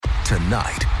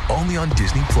Tonight, only on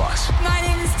Disney+. My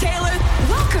name is Taylor.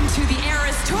 Welcome to the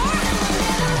Eras Tour.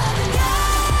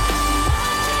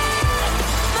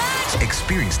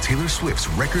 Experience Taylor Swift's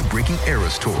record-breaking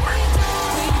Eras Tour.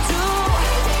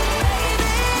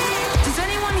 Does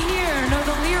anyone here know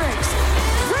the lyrics?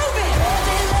 Prove it!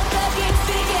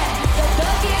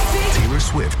 Taylor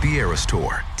Swift, the Eras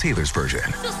Tour, Taylor's version,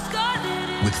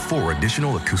 with 4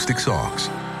 additional acoustic songs.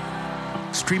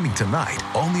 Streaming tonight,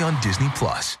 only on Disney+.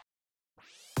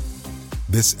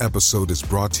 This episode is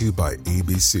brought to you by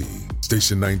ABC.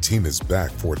 Station 19 is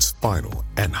back for its final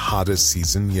and hottest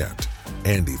season yet.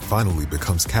 Andy finally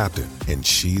becomes captain, and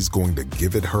she's going to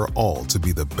give it her all to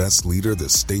be the best leader the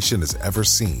station has ever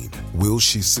seen. Will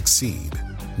she succeed?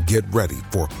 Get ready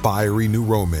for fiery new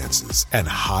romances and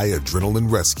high adrenaline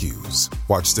rescues.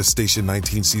 Watch the Station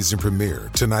 19 season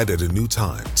premiere tonight at a new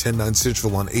time, 10/9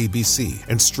 Central on ABC,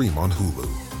 and stream on Hulu.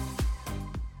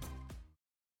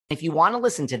 If you want to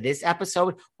listen to this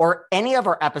episode or any of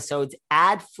our episodes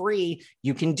ad-free,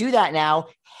 you can do that now.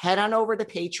 Head on over to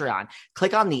Patreon.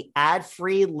 Click on the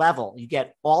ad-free level. You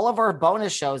get all of our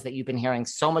bonus shows that you've been hearing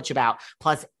so much about.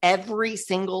 Plus, every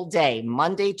single day,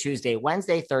 Monday, Tuesday,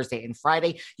 Wednesday, Thursday, and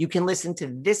Friday, you can listen to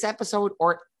this episode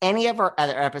or any of our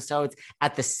other episodes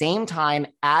at the same time,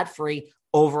 ad-free,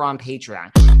 over on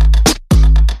Patreon.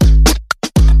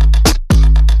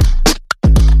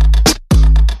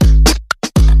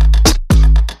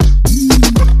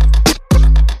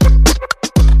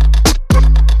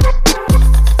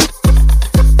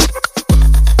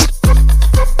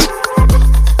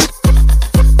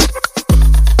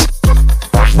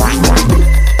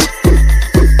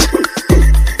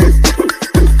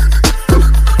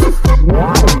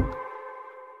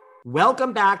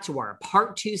 Welcome back to our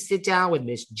part 2 sit down with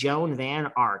Miss Joan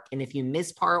Van Ark. And if you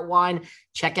missed part 1,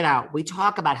 check it out. We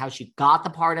talk about how she got the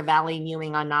part of Allie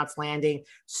Mewing on Knots Landing,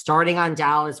 starting on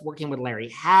Dallas, working with Larry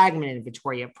Hagman and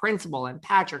Victoria Principal and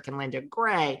Patrick and Linda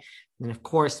Gray. And of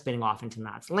course, spinning off into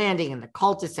Knots Landing and the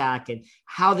cul-de-sac and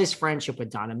how this friendship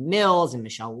with Donna Mills and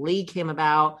Michelle Lee came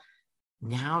about.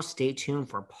 Now stay tuned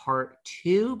for part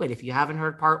 2. But if you haven't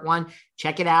heard part 1,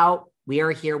 check it out. We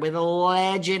are here with a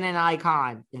legend and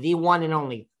icon, the one and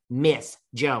only Miss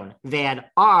Joan Van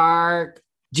Ark.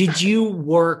 Did you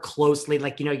work closely?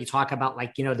 You talk about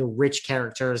the rich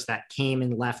characters that came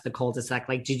and left the cul-de-sac.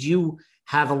 Did you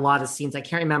have a lot of scenes? I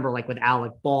can't remember, with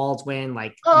Alec Baldwin,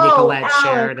 Nicolette Alec.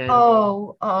 Sheridan.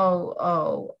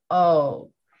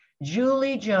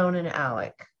 Julie, Joan, and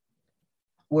Alec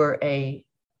were I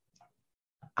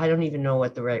don't even know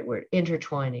what the right word,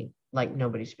 intertwining like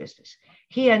nobody's business.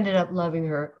 He ended up loving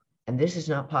her, and this is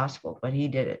not possible, but he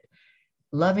did it.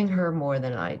 Loving her more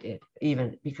than I did,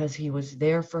 even because he was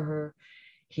there for her.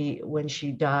 When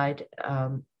she died,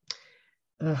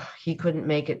 he couldn't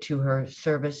make it to her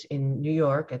service in New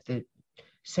York at the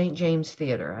St. James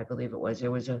Theater, I believe it was.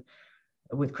 It was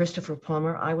with Christopher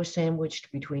Plummer. I was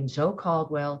sandwiched between Zoe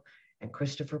Caldwell and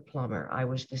Christopher Plummer. I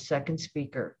was the second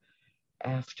speaker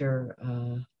after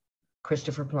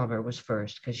Christopher Plummer was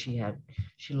first, because she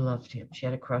loved him. She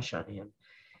had a crush on him,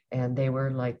 and they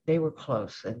were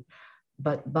close.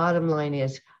 But bottom line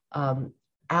is,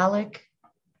 Alec,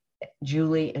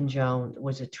 Julie, and Joan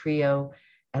was a trio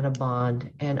and a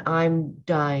bond. And I'm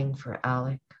dying for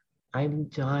Alec. I'm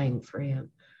dying for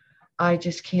him. I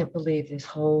just can't believe this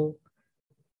whole.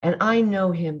 And I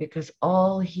know him because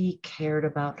all he cared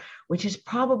about, which is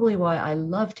probably why I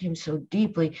loved him so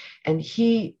deeply. And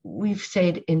we've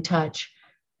stayed in touch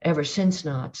ever since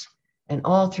Knots, and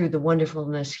all through the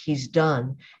wonderfulness he's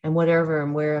done, and whatever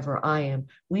and wherever I am,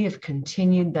 we have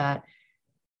continued that.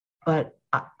 But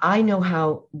I know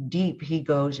how deep he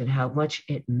goes and how much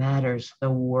it matters, the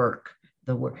work.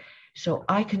 So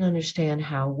I can understand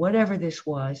how whatever this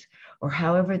was, or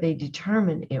however they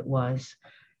determine it was,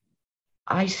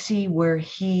 I see where and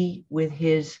he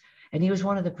was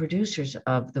one of the producers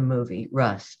of the movie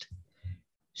Rust.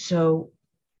 So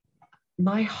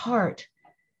my heart,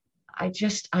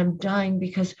 I'm dying,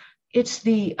 because it's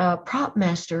the prop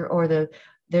master, or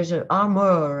there's an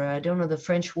armor, I don't know the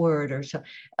French word, or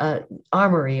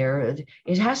armory, or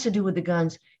it has to do with the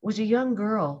guns. It was a young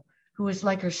girl who was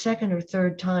like her second or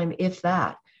third time, if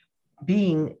that,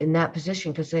 being in that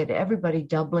position, because they had everybody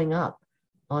doubling up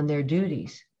on their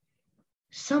duties.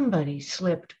 Somebody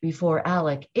slipped before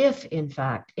Alec, if, and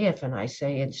I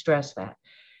say and stress that,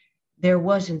 there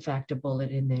was in fact a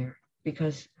bullet in there,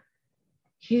 because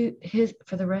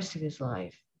for the rest of his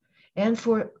life, and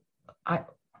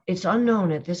it's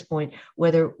unknown at this point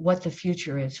what the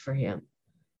future is for him,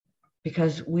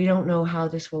 because we don't know how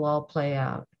this will all play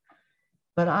out.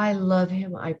 But I love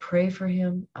him. I pray for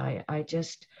him.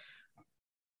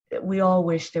 we all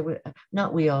wish there were,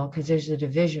 not we all, because there's a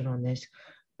division on this,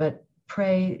 but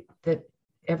pray that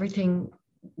everything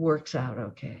works out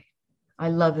okay. I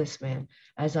love this man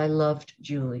as I loved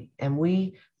Julie. And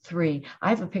we three, I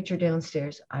have a picture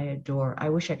downstairs I adore. I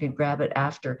wish I could grab it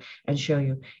after and show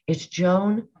you. It's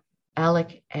Joan,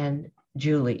 Alec, and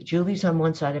Julie. Julie's on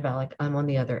one side of Alec, I'm on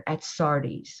the other, at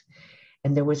Sardi's.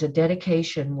 And there was a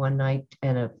dedication one night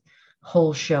and a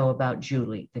whole show about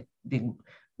Julie, the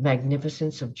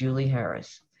magnificence of Julie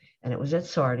Harris. And it was at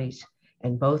Sardi's,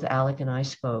 and both Alec and I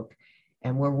spoke.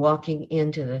 And we're walking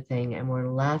into the thing and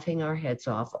we're laughing our heads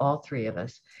off, all three of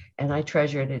us. And I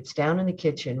treasure it. It's down in the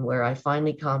kitchen where I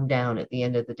finally calmed down at the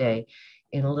end of the day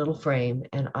in a little frame.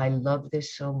 And I love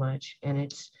this so much. And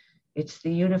it's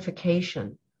the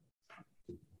unification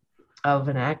of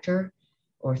an actor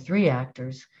or three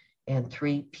actors and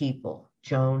three people,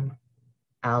 Joan,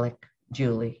 Alec,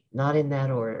 Julie, not in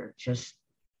that order. Just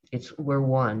we're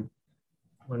one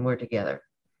when we're together.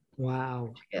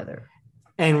 Wow. Together.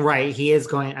 And right, he is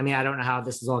going, I mean, I don't know how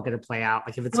this is all going to play out.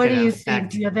 Like if it's what going do you to affect.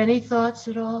 think? Do you have any thoughts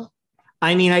at all?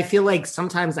 I mean, I feel like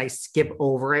sometimes I skip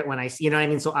over it when I see, you know what I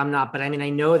mean? So I'm not, but I mean,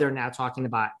 I know they're now talking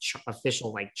about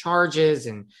official like charges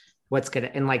and what's going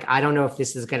to, and like, I don't know if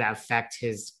this is going to affect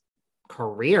his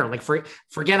career. Like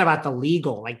forget about the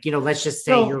legal, like, you know, let's just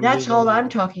say that's all I'm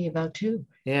talking about too.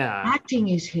 Yeah. Acting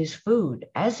is his food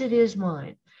as it is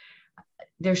mine.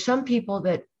 There's some people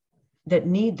that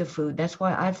need the food. That's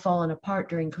why I've fallen apart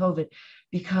during COVID,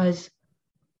 because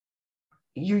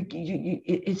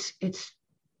it's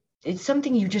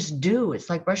something you just do. It's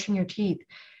like brushing your teeth.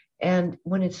 And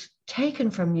when it's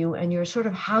taken from you and you're sort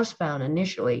of housebound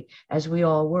initially, as we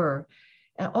all were,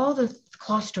 and all the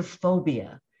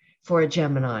claustrophobia for a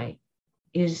Gemini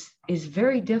is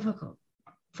very difficult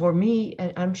for me,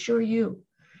 and I'm sure you.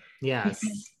 Yes.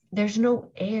 Because there's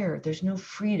no air, there's no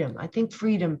freedom. I think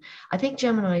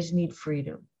Geminis need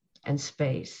freedom and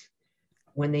space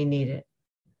when they need it.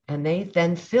 And they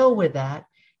then fill with that,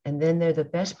 and then they're the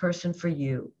best person for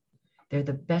you. They're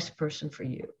the best person for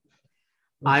you.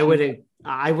 I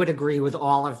would agree with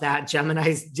all of that.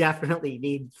 Geminis definitely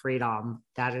need freedom.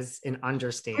 That is an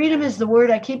understatement. Freedom is the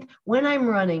word when I'm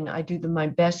running, I do my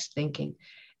best thinking.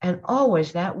 And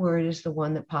always that word is the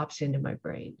one that pops into my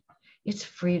brain. It's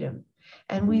freedom.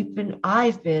 And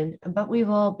but we've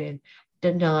all been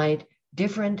denied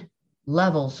different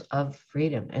levels of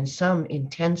freedom, and some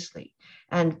intensely.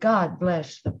 And God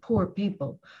bless the poor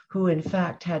people who in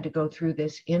fact had to go through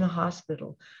this in a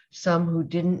hospital, some who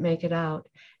didn't make it out,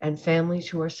 and families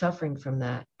who are suffering from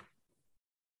that.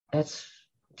 That's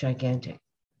gigantic.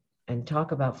 And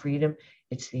talk about freedom,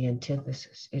 it's the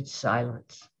antithesis. It's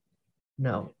silence.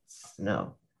 No,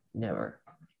 never.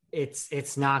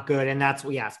 It's not good. And that's,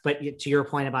 yes. But to your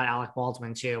point about Alec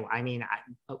Baldwin too, I mean,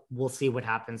 we'll see what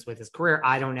happens with his career.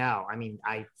 I don't know. I mean,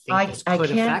 I think this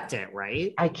could affect it,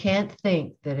 right? I can't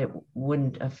think that it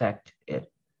wouldn't affect it.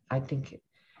 I think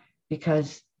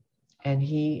because, and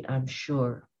he, I'm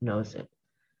sure, knows it,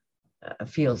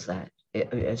 feels that.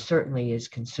 It certainly is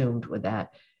consumed with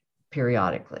that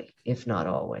periodically, if not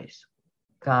always.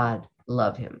 God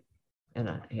love him.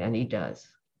 And he does.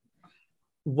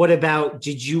 What about,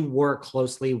 did you work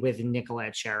closely with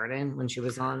Nicolette Sheridan when she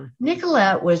was on?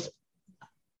 Nicolette was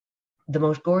the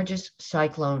most gorgeous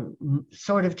cyclone,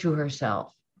 sort of to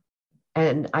herself.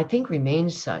 And I think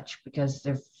remains such because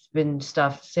there's been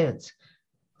stuff since.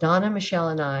 Donna, Michelle,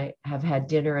 and I have had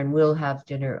dinner and will have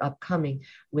dinner upcoming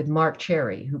with Mark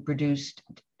Cherry, who produced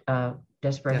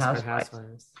Desperate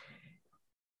Housewives.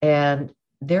 And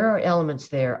there are elements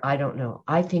there, I don't know.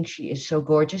 I think she is so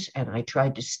gorgeous, and I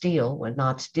tried to steal, when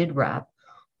Knots did wrap,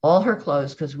 all her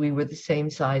clothes because we were the same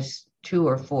size 2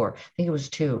 or 4. I think it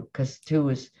was 2, because 2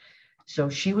 was, so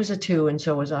she was a 2 and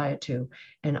so was I a 2.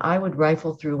 And I would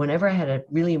rifle through, whenever I had a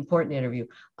really important interview,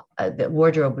 the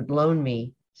wardrobe would loan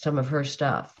me some of her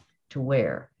stuff to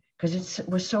wear because it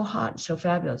was so hot and so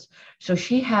fabulous. So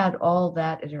she had all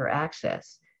that at her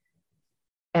access,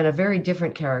 and a very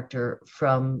different character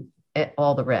from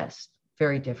all the rest.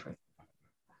 Very different.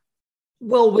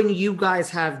 Well, when you guys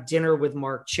have dinner with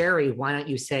Mark Cherry, why don't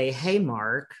you say, hey,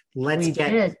 Mark,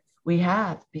 We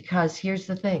have, because here's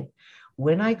the thing.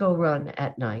 When I go run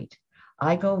at night,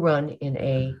 I go run in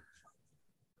a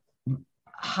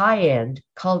high-end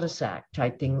cul-de-sac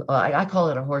type thing. I call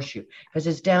it a horseshoe because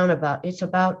it's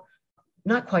about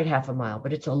not quite half a mile,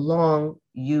 but it's a long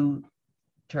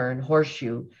U-turn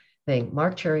horseshoe thing.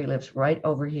 Mark Cherry lives right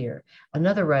over here.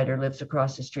 Another writer lives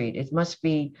across the street. It must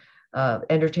be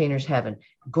entertainer's heaven.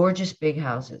 Gorgeous big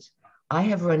houses. I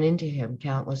have run into him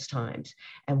countless times.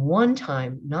 And one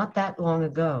time, not that long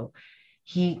ago,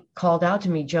 he called out to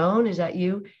me, "Joan, is that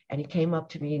you?" And he came up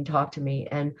to me and talked to me.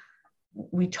 And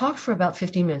we talked for about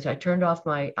 15 minutes. I turned off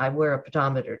I wear a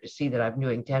pedometer to see that I'm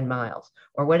doing 10 miles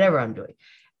or whatever I'm doing.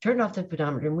 Turned off the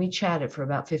pedometer and we chatted for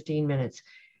about 15 minutes.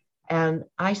 And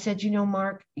I said,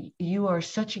 Mark, you are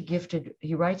such a gifted,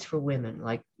 he writes for women,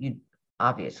 like you,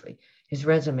 obviously. His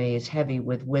resume is heavy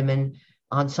with women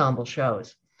ensemble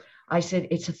shows. I said,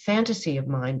 it's a fantasy of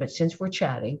mine, but since we're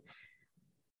chatting,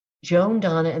 Joan,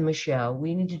 Donna, and Michelle,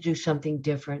 we need to do something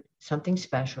different, something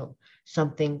special,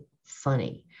 something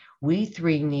funny. We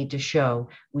three need to show,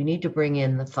 we need to bring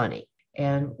in the funny.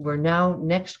 And we're now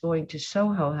next going to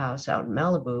Soho House out in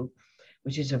Malibu,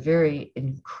 which is a very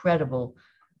incredible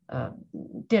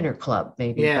dinner club,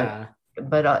 maybe. Yeah.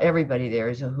 But everybody there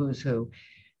is a who's who.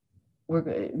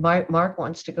 Mark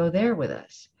wants to go there with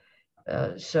us.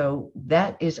 So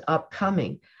that is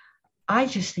upcoming. I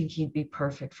just think he'd be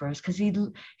perfect for us because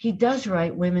he does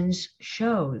write women's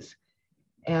shows.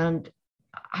 And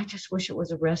I just wish it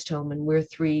was a rest home and we're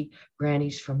three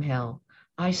grannies from hell.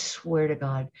 I swear to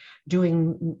God,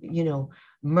 doing,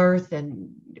 mirth and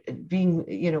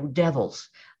being, devils,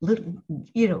 little,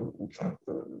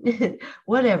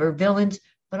 whatever, villains,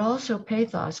 but also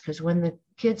pathos, because when the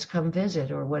kids come visit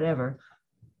or whatever,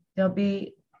 there'll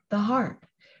be the heart.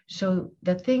 So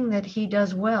the thing that he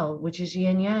does well, which is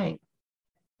yin yang,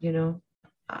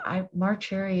 Mark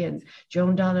Cherry and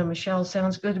Joan, Donna, Michelle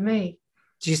sounds good to me.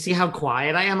 Do you see how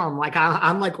quiet I am? I'm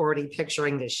like already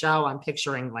picturing the show. I'm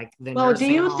picturing like the. Well,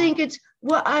 do you think it's?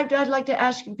 Well, I'd like to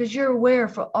ask you, because you're aware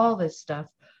for all this stuff.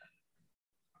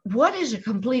 What is a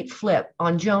complete flip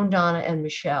on Joan, Donna, and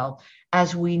Michelle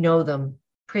as we know them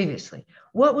previously?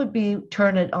 What would be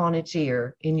turn it on its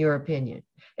ear, in your opinion?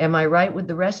 Am I right with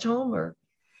the rest home, or?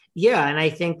 Yeah, and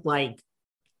I think like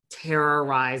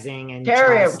terrorizing and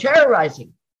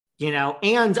terrorizing.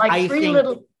 And like I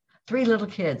think. Three little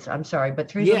kids. I'm sorry, but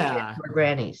three little kids were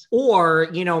grannies. Or,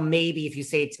 maybe if you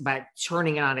say it's about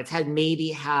turning it on its head, maybe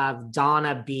have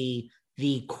Donna be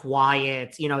the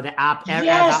quiet, the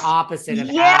opposite of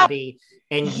Abby,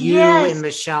 and you and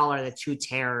Michelle are the two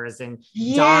terrors, and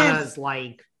Donna's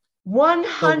like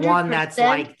 100%. the one that's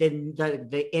like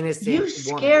the innocent you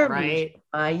scare woman, me,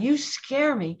 right? You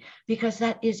scare me, because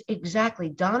that is exactly,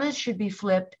 Donna should be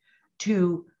flipped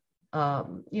to,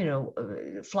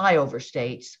 flyover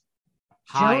states.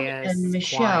 Highest, Joan and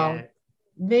Michelle, quiet.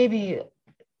 Maybe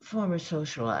former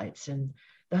socialites, and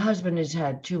the husband has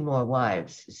had 2 more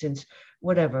wives since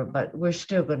whatever, but we're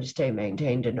still going to stay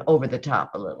maintained and over the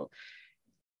top a little.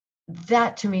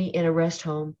 That to me in a rest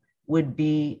home would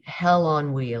be hell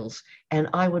on wheels. And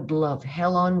I would love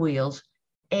hell on wheels,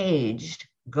 aged,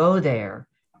 go there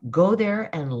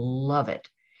and love it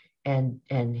and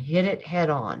hit it head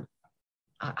on.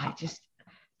 I just,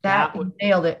 you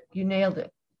nailed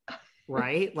it.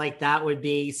 Right? Like that would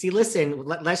be, listen,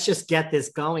 let's just get this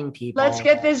going, people. Let's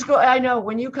get this going. I know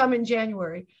when you come in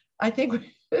January, I think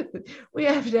we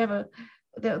have to have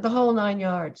the whole 9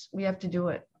 yards. We have to do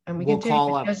it. And we'll tape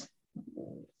it just,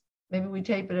 maybe we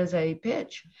tape it as a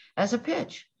pitch.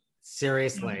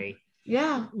 Seriously.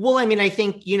 Yeah. Well, I mean, I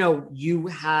think, you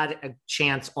had a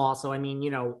chance also. I mean,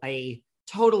 a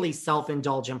totally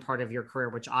self-indulgent part of your career,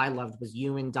 which I loved, was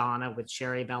you and Donna with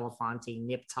Sherry Belafonte,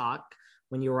 Nip Tuck.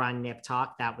 When you were on Nip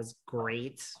Talk, that was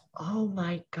great. Oh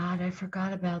my God, I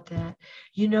forgot about that.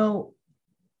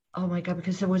 Oh my God,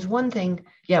 because there was one thing,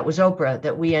 it was Oprah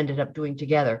that we ended up doing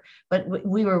together, but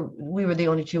we were the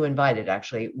only 2 invited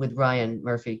actually with Ryan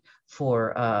Murphy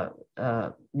for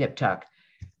Nip Tuck.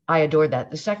 I adored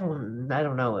that. The second one, I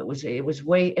don't know,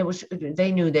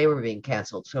 they knew they were being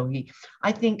canceled. So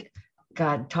I think,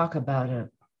 God, talk about a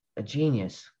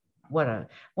genius. What a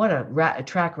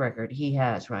track record he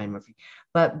has, Ryan Murphy.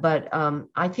 But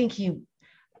I think he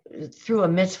threw a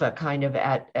mitzvah kind of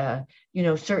at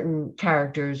certain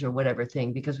characters or whatever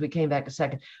thing, because we came back a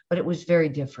second, but it was very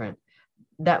different.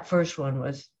 That first one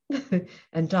was,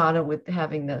 and Donna with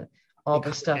having all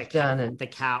the stuff done, and the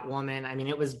Catwoman. I mean,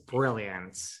 it was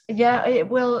brilliant. Yeah,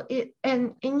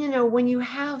 when you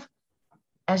have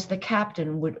as the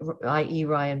captain would, i.e.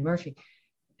 Ryan Murphy,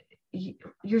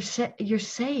 you're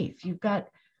safe. You've got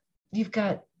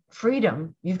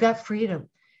freedom. You've got freedom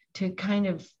to kind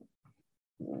of,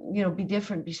 be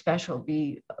different, be special,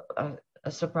 be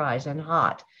a surprise, and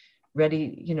hot,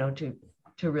 ready,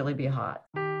 to really be hot.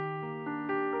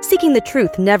 Seeking the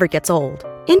truth never gets old.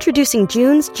 Introducing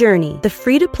June's Journey, the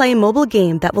free-to-play mobile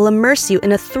game that will immerse you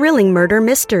in a thrilling murder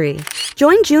mystery.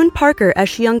 Join June Parker as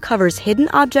she uncovers hidden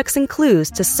objects and clues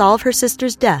to solve her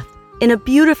sister's death in a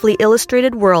beautifully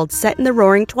illustrated world set in the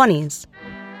Roaring '20s.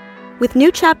 With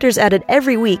new chapters added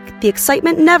every week, the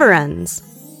excitement never ends.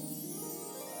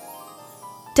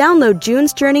 Download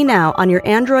June's Journey now on your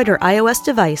Android or iOS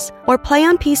device or play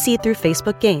on PC through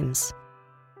Facebook Games.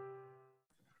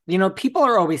 You know, people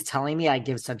are always telling me I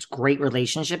give such great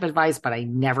relationship advice, but I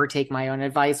never take my own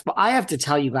advice. Well, I have to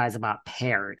tell you guys about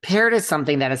Paired. Paired is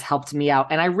something that has helped me out,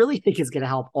 and I really think is going to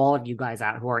help all of you guys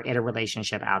out who are in a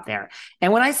relationship out there.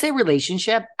 And when I say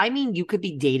relationship, I mean you could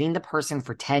be dating the person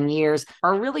for 10 years,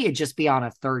 or really just be on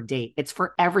a third date. It's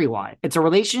for everyone. It's a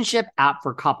relationship app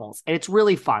for couples, and it's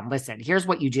really fun. Listen, here's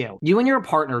what you do. You and your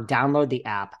partner download the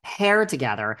app, pair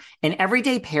together, and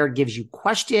everyday Paired gives you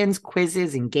questions,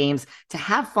 quizzes, and games to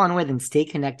have fun with and stay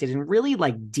connected and really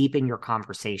like deepen your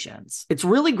conversations. It's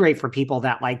really great for people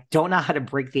that like don't know how to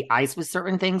break the ice with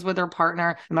certain things with their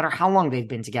partner, no matter how long they've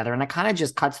been together. And it kind of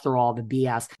just cuts through all the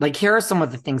BS. Like, here are some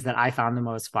of the things that I found the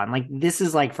most fun. Like, this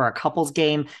is like for a couples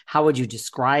game. How would you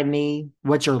describe me?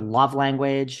 What's your love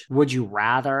language? Would you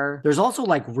rather? There's also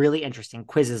like really interesting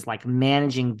quizzes like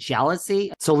managing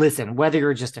jealousy. So listen, whether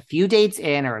you're just a few dates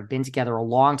in or have been together a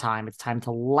long time, it's time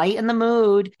to lighten the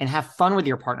mood and have fun with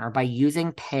your partner by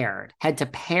using Paired. Head to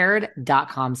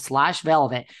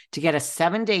paired.com/velvet to get a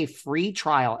 7-day free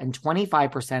trial and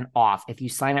 25% off if you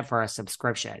sign up for a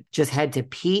subscription. Just head to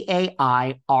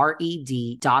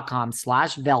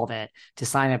paired.com/velvet to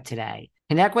sign up today.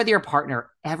 Connect with your partner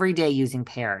every day using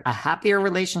Paired. A happier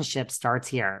relationship starts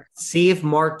here. See if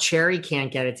Mark Cherry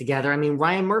can't get it together. I mean,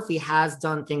 Ryan Murphy has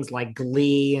done things like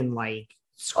Glee and like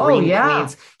Scream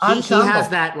Queens. He has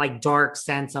that like dark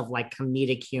sense of like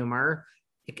comedic humor.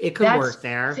 It could work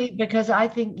there. See, because I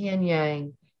think yin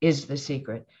yang is the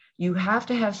secret. You have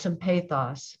to have some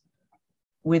pathos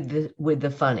with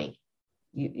the funny,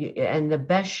 and the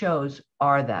best shows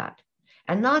are that.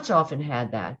 And Knots often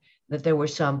had that there were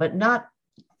some, but not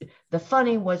the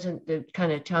funny wasn't the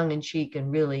kind of tongue in cheek and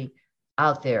really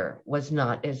out there, was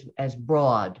not as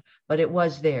broad, but it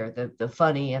was there, the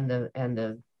funny and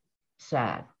the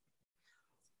sad.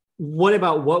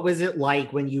 What was it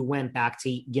like when you went back to,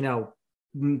 you know,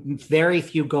 very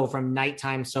few go from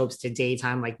nighttime soaps to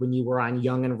daytime, like when you were on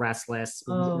Young and Restless.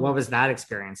 What was that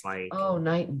experience like? Oh,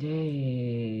 night and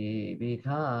day,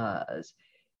 because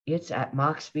it's at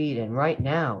Mach speed, and right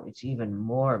now it's even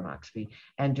more Mach speed.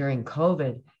 And during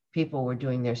COVID, people were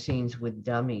doing their scenes with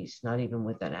dummies, not even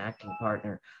with an acting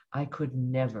partner. I could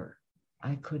never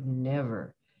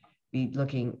be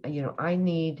looking, you know, I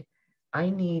need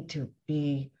to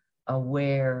be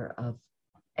aware of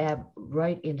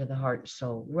right into the heart and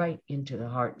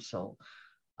soul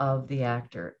of the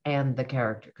actor and the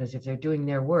character, because if they're doing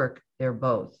their work, they're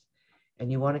both,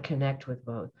 and you want to connect with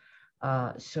both.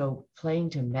 So playing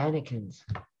to mannequins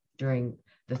during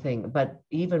the thing, but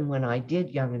even when I did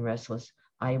Young and Restless,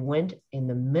 I went in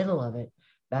the middle of it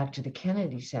back to the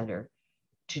Kennedy Center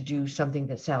to do something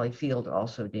that Sally Field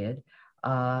also did,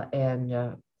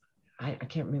 and I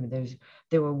can't remember.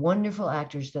 There were wonderful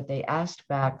actors that they asked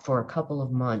back for a couple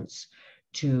of months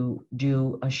to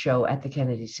do a show at the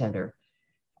Kennedy Center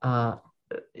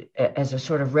as a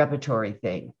sort of repertory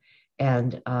thing.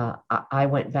 And I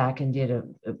went back and did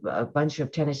a bunch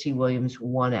of Tennessee Williams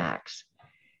one acts.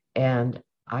 And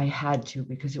I had to,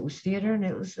 because it was theater and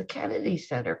it was the Kennedy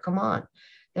Center. Come on.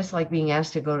 That's like being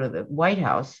asked to go to the White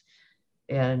House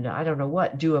and I don't know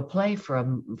what, do a play for a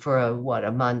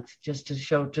month just to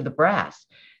show to the brass.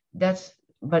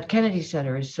 But Kennedy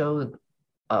Center is so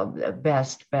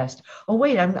best. Oh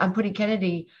wait, I'm putting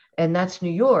Kennedy, and that's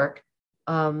New York,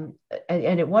 and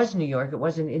it was New York. It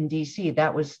wasn't in D.C.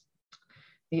 That was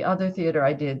the other theater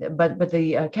I did, but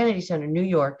the Kennedy Center, New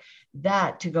York.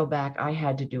 That, to go back, I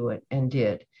had to do it and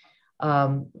did,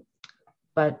 but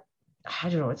I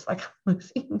don't know. It's like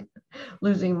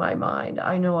losing my mind.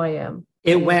 I know I am.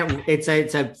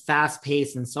 It's a fast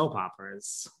pace in soap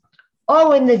operas.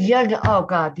 Oh, and oh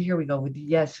God, here we go with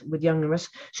Young and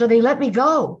Restless. So they let me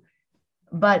go,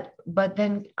 but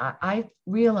then I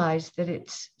realized that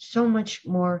it's so much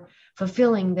more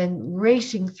fulfilling than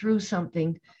racing through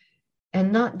something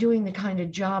and not doing the kind of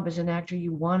job as an actor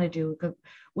you want to do,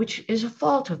 which is a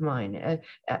fault of mine,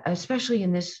 especially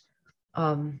in this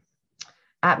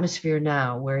atmosphere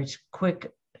now where it's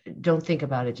quick. Don't think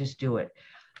about it, just do it.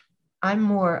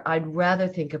 I'd rather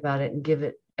think about it and give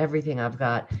it everything I've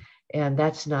got. And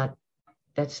that's not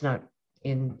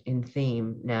in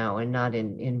theme now, and not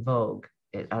in vogue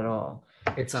at all.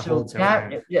 It's a whole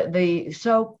different. The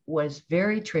soap was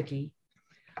very tricky.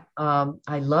 I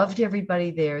loved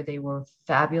everybody there. They were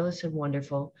fabulous and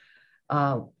wonderful.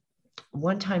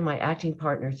 One time my acting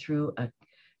partner threw a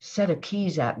set of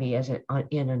keys at me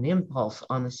in an impulse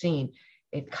on the scene.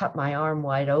 It cut my arm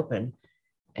wide open.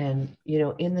 And,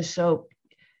 in the soap,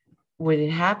 when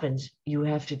it happens, you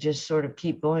have to just sort of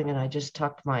keep going. And I just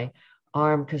tucked my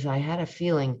arm because I had a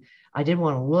feeling I didn't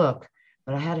want to look,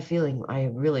 but I had a feeling I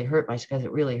really hurt myself because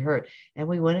it really hurt. And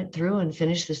we went it through and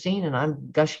finished the scene, and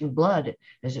I'm gushing blood.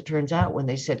 As it turns out, when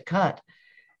they said cut,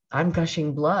 I'm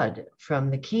gushing blood from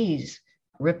the keys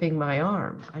ripping my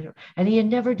arm. And he had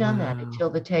never done that until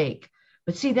the take.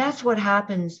 But see, that's what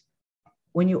happens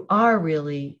when you are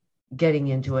really getting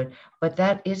into it. But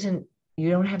that isn't,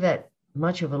 you don't have that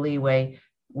much of a leeway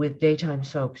with daytime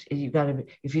soaps. You got to,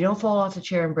 if you don't fall off the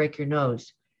chair and break your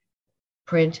nose,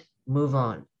 print, move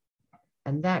on.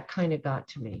 And that kind of got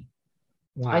to me.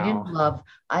 Wow.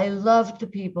 I loved the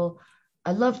people.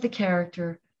 I loved the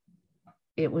character.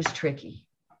 It was tricky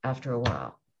after a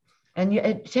while. And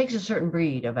it takes a certain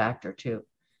breed of actor too.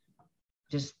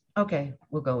 Just, okay,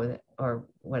 we'll go with it or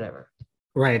whatever.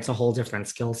 Right. It's a whole different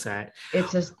skill set.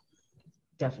 It's just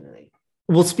definitely.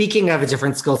 Well, speaking of a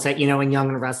different skill set, you know, in Young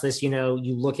and Restless, you know,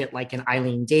 you look at like an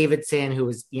Eileen Davidson who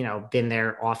has, you know, been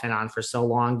there off and on for so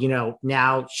long. You know,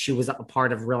 now she was a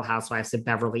part of Real Housewives of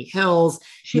Beverly Hills.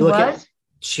 She was?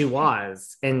 She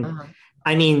was. And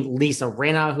I mean, Lisa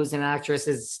Rinna, who's an actress,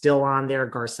 is still on there.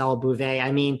 Garcelle Bouvet.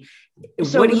 I mean,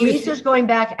 so what do you Lisa's going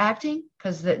back acting?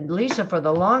 Because Lisa, for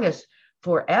the longest,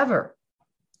 forever,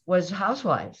 was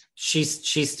Housewives.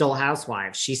 She's still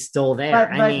Housewives. She's still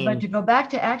there. But to go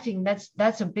back to acting,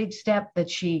 that's a big step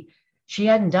that she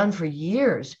hadn't done for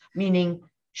years. Meaning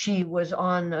she was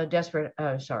on Real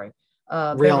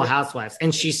Housewives,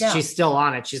 and she's still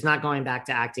on it. She's not going back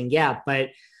to acting yet, but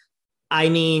I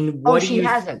mean,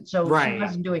 hasn't. So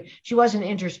right. She wasn't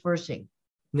interspersing.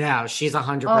 No, she's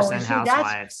 100% Housewives.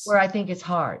 That's where I think it's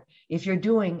hard. If you're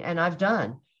doing, and I've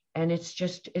done, and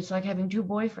it's like having two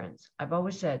boyfriends. I've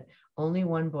always said only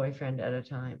one boyfriend at a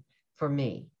time for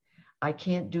me. I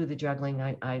can't do the juggling.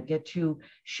 I get too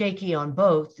shaky on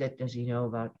both.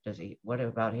 What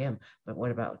about him? But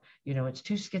what about, it's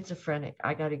too schizophrenic.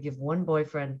 I got to give one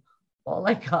boyfriend all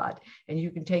I got. And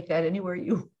you can take that anywhere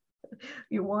you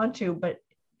want to, but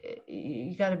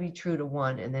you got to be true to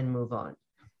one and then move on.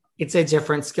 It's a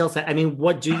different skill set. I mean,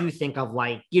 what do you think of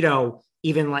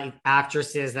even like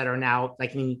actresses that are now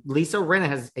Lisa Rinna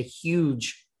has a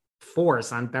huge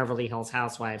force on Beverly Hills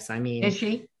Housewives. I mean, is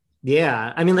she?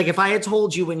 Yeah. I mean, like if I had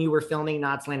told you when you were filming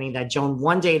Knots Landing that Joan,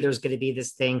 one day there's going to be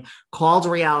this thing called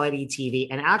reality TV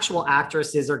and actual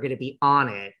actresses are going to be on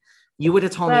it, you would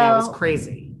have told me I was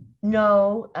crazy.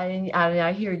 No,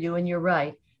 I hear you and you're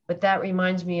right. But that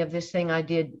reminds me of this thing I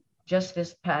did just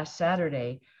this past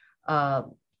Saturday. I've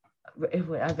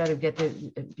got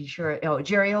to be sure. Oh,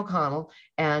 Jerry O'Connell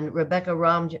and Rebecca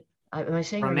Am I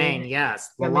saying her name?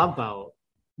 Yes. The Love Boat.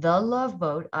 The Love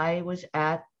Boat. I was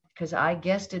at, because I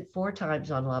guested 4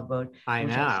 times on Love Boat. I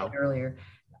know. I said earlier.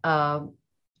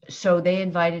 So they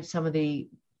invited some of the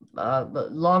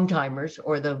long timers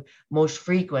or the most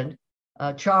frequent.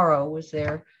 Charo was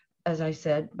there, as I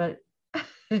said, but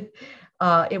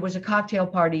it was a cocktail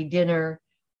party dinner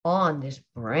on this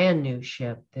brand new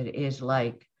ship that is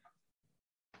like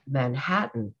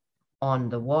Manhattan on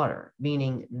the water,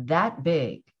 meaning that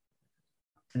big,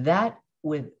 that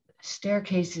with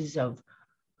staircases of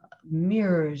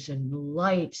mirrors and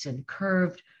lights and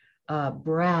curved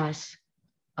brass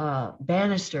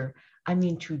banister. I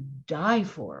mean, to die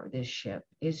for. This ship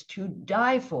is to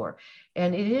die for.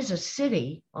 And it is a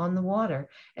city on the water.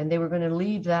 And they were going to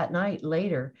leave that night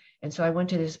later. And so I went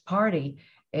to this party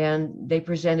and they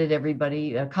presented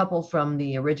everybody, a couple from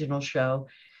the original show.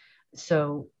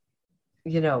 So,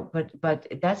 but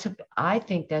I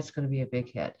think that's going to be a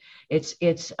big hit. It's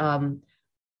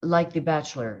like The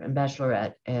Bachelor and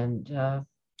Bachelorette, and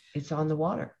it's on the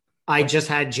water. I just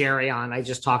had Jerry on. I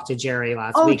just talked to Jerry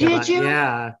last week. Oh, did you?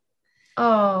 Yeah.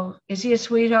 Oh, is he a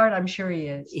sweetheart? I'm sure he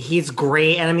is. He's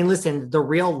great. And I mean, listen, the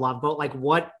Real Love Boat,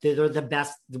 they're the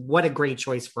best. What a great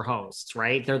choice for hosts,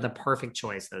 right? They're the perfect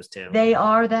choice, those two. They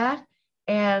are that.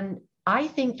 And I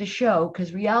think the show,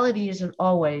 because reality isn't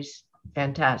always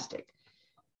fantastic.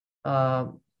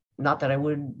 Not that I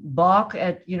would balk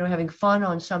at, having fun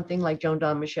on something like Joan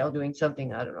Don Michelle doing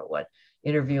something, I don't know what,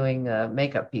 interviewing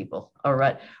makeup people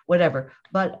or whatever.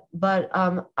 But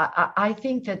I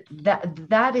think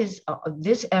that is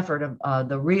this effort of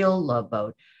the Real Love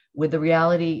Boat with the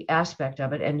reality aspect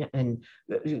of it and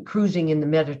cruising in the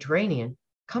Mediterranean.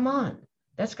 Come on,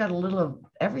 that's got a little of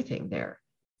everything there.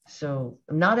 So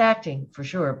I'm not acting for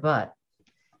sure, but.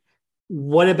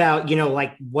 What about,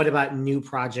 what about new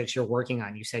projects you're working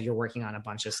on? You said you're working on a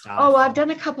bunch of stuff. Oh, I've done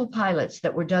a couple pilots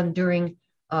that were done during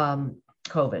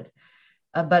COVID.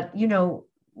 But,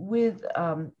 with,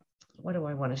 what do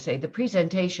I want to say? The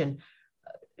presentation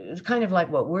is kind of like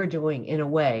what we're doing in a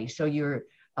way. So you're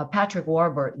Patrick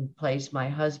Warburton plays my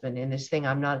husband in this thing.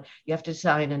 You have to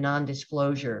sign a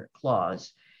non-disclosure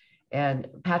clause. And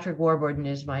Patrick Warburton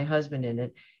is my husband in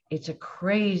it. It's a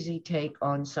crazy take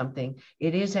on something.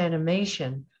 It is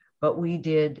animation, but we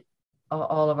did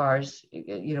all of ours,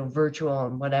 virtual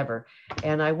and whatever.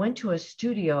 And I went to a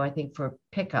studio, I think, for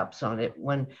pickups on it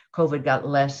when COVID got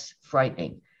less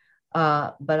frightening.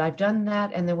 But I've done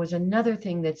that. And there was another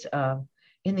thing that's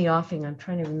in the offing. I'm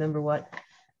trying to remember what,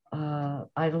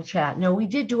 Idle Chat. No, we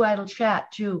did do Idle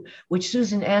Chat too, which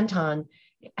Susan Anton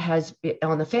has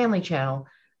on the Family Channel.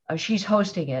 She's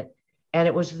hosting it. And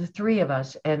it was the three of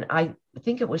us. And I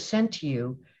think it was sent to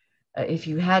you if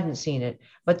you hadn't seen it.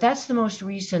 But that's the most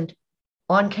recent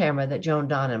on camera that Joan,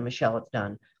 Donna, and Michelle have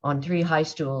done on 3 high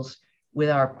stools with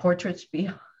our portraits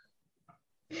behind.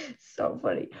 So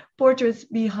funny. Portraits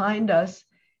behind us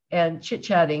and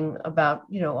chit-chatting about,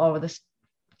 all of this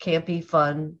campy,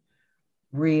 fun,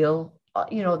 real,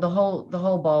 the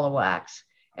whole ball of wax.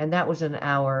 And that was an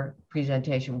hour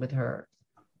presentation with her.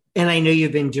 And I know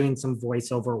you've been doing some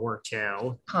voiceover work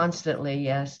too. Constantly,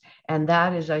 yes. And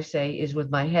that, as I say, is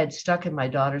with my head stuck in my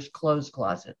daughter's clothes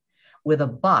closet with a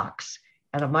box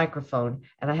and a microphone.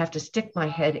 And I have to stick my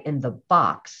head in the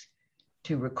box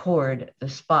to record the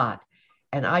spot.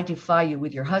 And I defy you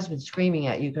with your husband screaming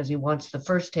at you because he wants the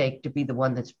first take to be the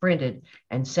one that's printed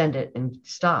and send it and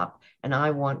stop. And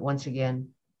I want, once again,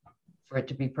 for it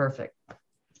to be perfect.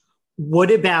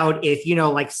 What about if,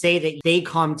 say that they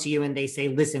come to you and they say,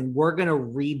 listen, we're going to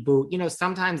reboot,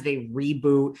 sometimes they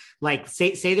reboot, like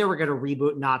say they were going to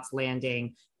reboot Knots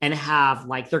Landing and have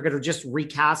they're going to just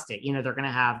recast it. They're going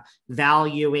to have Val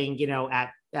Ewing,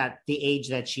 at the age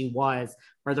that she was.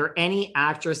 Are there any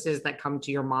actresses that come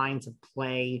to your mind to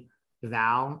play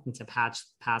Val and to pass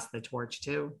the torch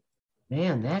to?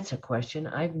 Man, that's a question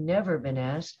I've never been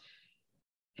asked.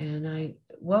 And the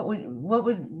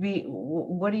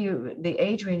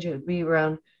age range would be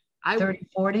around 30,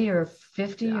 40 or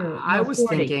 50 or I was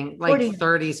 40. Thinking 40.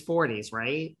 30s, 40s,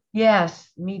 right?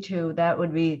 Yes, me too.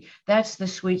 That's the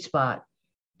sweet spot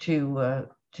to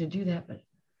do that. But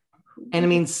and I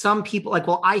mean, some people I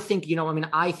think,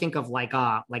 I think of like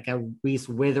a Reese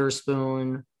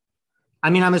Witherspoon. I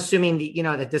mean, I'm assuming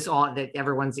that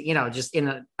everyone's, just in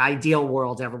an ideal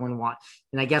world, everyone wants,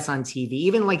 and I guess on TV,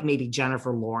 even maybe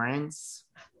Jennifer Lawrence.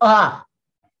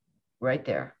 Right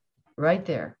there.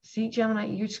 See, Gemini,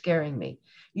 you're scaring me.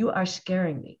 You are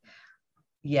scaring me.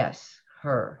 Yes,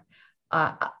 her.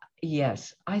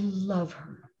 Yes, I love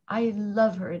her. I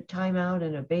love her in Time Out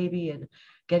and a baby and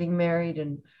getting married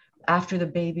and after the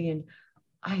baby. And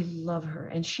I love her.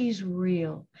 And she's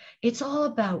real. It's all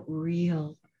about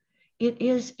real. It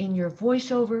is in your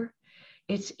voiceover,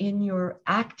 it's in your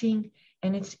acting,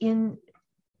 and it's in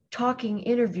talking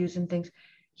interviews and things.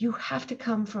 You have to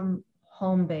come from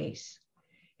home base,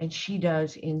 and she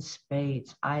does in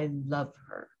spades. I love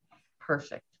her.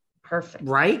 Perfect.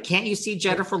 Right? Can't you see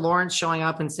Jennifer Lawrence showing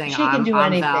up and saying, I'm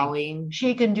anything. Valley?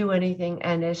 She can do anything.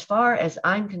 And as far as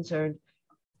I'm concerned,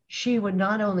 she would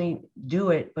not only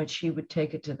do it, but she would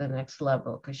take it to the next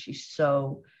level because she's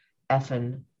so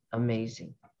effing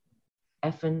amazing.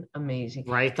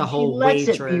 Right? The whole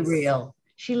waitress.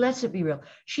 She lets it be real.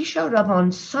 She showed up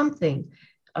on something,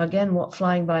 again,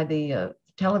 flying by the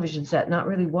television set, not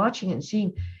really watching it and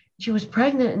seeing. She was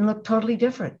pregnant and looked totally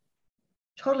different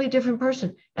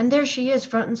person. And there she is,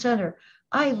 front and center.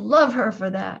 I love her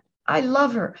for that. I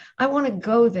love her. I want to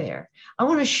go there. I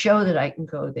want to show that I can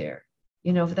go there.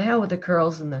 For the hell with the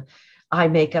curls and the eye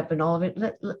makeup and all of it.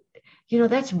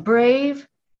 That's brave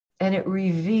and it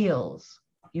reveals.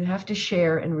 You have to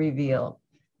share and reveal,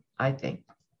 I think.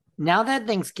 Now that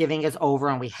Thanksgiving is over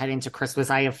and we head into Christmas,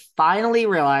 I have finally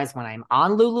realized when I'm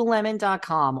on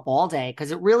Lululemon.com all day, because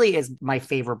it really is my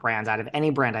favorite brand out of any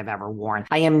brand I've ever worn,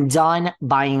 I am done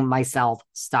buying myself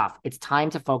stuff. It's time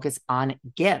to focus on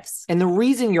gifts. And the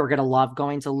reason you're going to love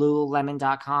going to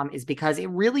Lululemon.com is because it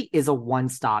really is a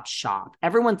one-stop shop.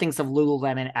 Everyone thinks of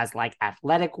Lululemon as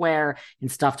athletic wear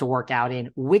and stuff to work out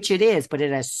in, which it is, but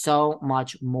it has so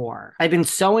much more. I've been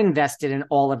so invested in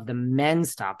all of the men's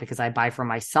stuff because I buy for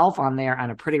myself on there on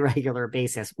a pretty regular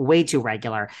basis, way too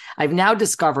regular. I've now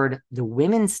discovered the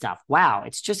women's stuff. Wow,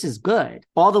 it's just as good.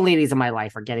 All the ladies in my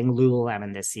life are getting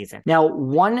Lululemon this season. Now,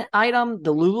 one item,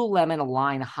 the Lululemon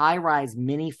Align high-rise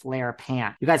mini flare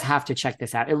pant. You guys have to check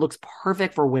this out. It looks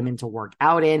perfect for women to work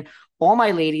out in all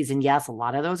my ladies, and yes, a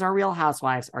lot of those are Real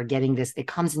Housewives, are getting this. It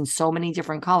comes in so many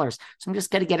different colors. So I'm just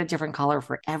going to get a different color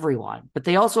for everyone. But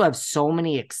they also have so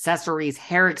many accessories,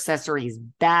 hair accessories,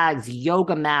 bags,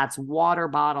 yoga mats, water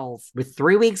bottles. With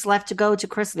 3 weeks left to go to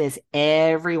Christmas,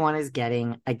 everyone is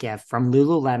getting a gift from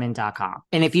Lululemon.com.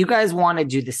 And if you guys want to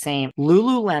do the same,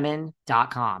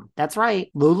 Lululemon.com. That's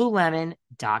right,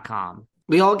 Lululemon.com.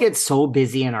 We all get so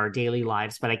busy in our daily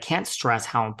lives, but I can't stress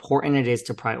how important it is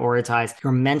to prioritize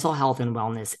your mental health and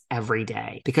wellness every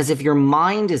day. Because if your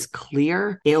mind is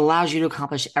clear, it allows you to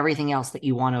accomplish everything else that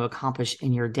you want to accomplish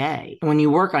in your day. And when you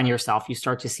work on yourself, you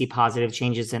start to see positive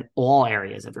changes in all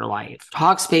areas of your life.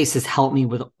 Talkspace has helped me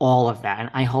with all of that, and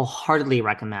I wholeheartedly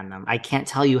recommend them. I can't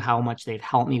tell you how much they've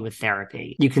helped me with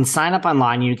therapy. You can sign up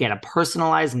online, you get a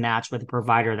personalized match with a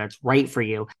provider that's right for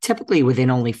you, typically within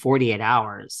only 48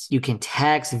 hours. You can text,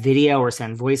 video, or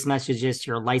send voice messages to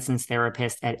your licensed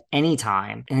therapist at any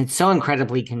time. And it's so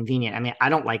incredibly convenient. I mean, I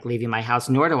don't like leaving my house,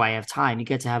 nor do I have time. You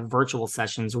get to have virtual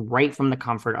sessions right from the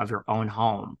comfort of your own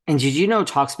home. And did you know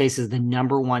Talkspace is the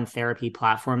 #1 therapy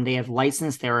platform? They have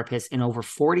licensed therapists in over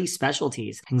 40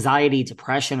 specialties: anxiety,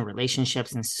 depression,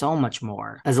 relationships, and so much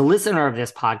more. As a listener of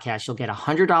this podcast, you'll get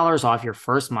 $100 off your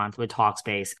first month with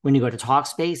Talkspace when you go to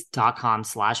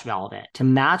Talkspace.com/velvet. To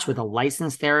match with a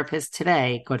licensed therapist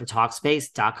today, go to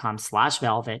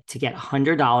Talkspace.com/velvet to get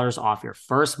 $100 off your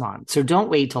first month. So don't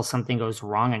wait till something goes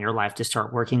wrong in your life to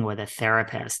start working with a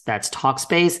therapist. That's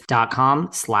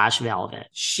Talkspace.com/velvet.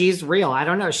 She's real. I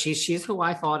don't know. She's who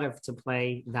I thought of to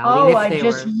play Valerie. Oh, I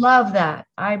just love that.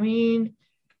 I mean,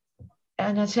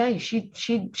 and I say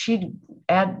she'd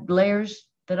add layers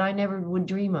that I never would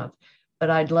dream of, but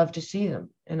I'd love to see them.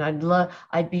 And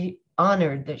I'd be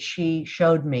honored that she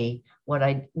showed me what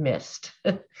I missed.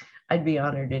 I'd be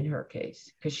honored in her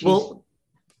case because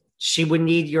she would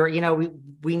need your,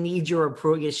 we need your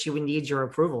approval. She would need your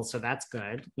approval. So that's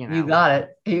good. You got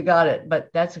it.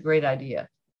 But that's a great idea.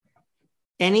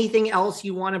 Anything else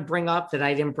you want to bring up that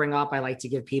I didn't bring up? I like to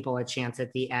give people a chance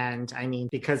at the end.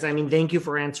 Thank you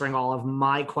for answering all of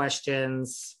my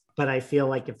questions, but I feel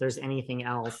like if there's anything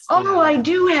else. I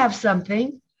do have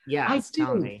something. Yeah,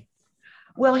 tell me.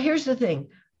 Well, here's the thing.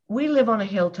 We live on a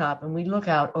hilltop and we look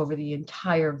out over the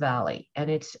entire valley, and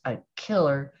it's a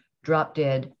killer drop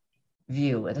dead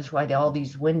view. And that's why all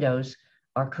these windows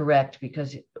are correct,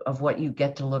 because of what you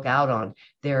get to look out on.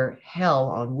 They're hell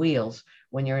on wheels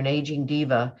when you're an aging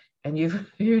diva and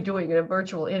you're doing a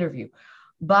virtual interview.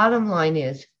 Bottom line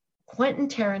is, Quentin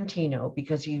Tarantino,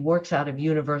 because he works out of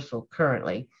Universal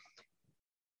currently,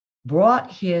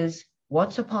 brought his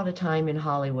Once Upon a Time in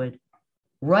Hollywood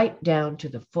right down to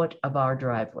the foot of our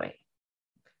driveway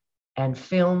and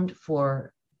filmed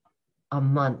for a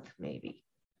month maybe,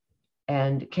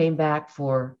 and came back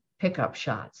for pickup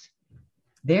shots.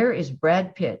 There is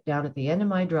Brad Pitt down at the end of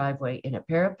my driveway in a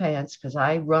pair of pants, because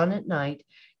I run at night,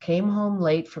 came home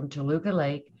late from Toluca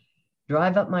Lake,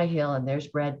 drive up my hill, and there's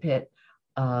Brad Pitt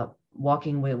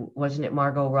walking with, wasn't it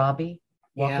Margot Robbie?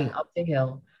 Walking up the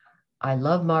hill. I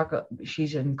love Margot.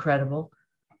 She's incredible,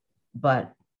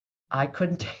 but I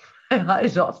couldn't take my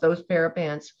eyes off those pair of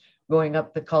pants going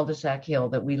up the cul-de-sac hill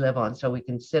that we live on so we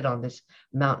can sit on this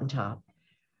mountaintop.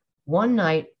 One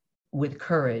night with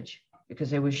courage, because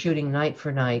they were shooting night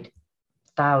for night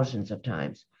thousands of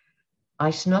times,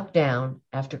 I snuck down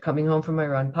after coming home from my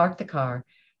run, parked the car,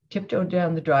 tiptoed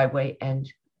down the driveway,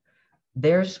 and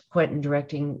there's Quentin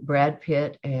directing Brad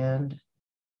Pitt and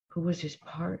who was his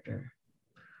partner?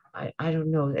 I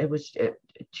don't know. It was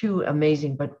too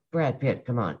amazing, but Brad Pitt,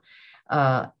 come on.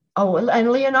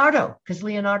 And Leonardo, because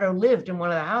Leonardo lived in one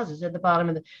of the houses at the bottom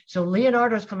of so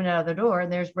Leonardo's coming out of the door and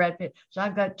there's Brad Pitt. So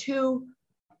I've got two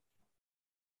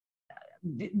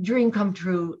dream come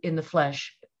true in the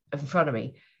flesh in front of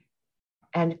me.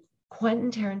 And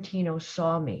Quentin Tarantino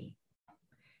saw me,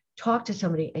 talked to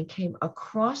somebody, and came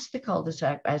across the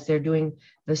cul-de-sac as they're doing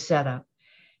the setup,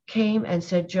 came and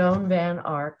said, "Joan Van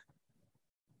Ark,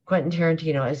 Quentin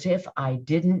Tarantino," as if I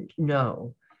didn't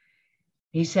know.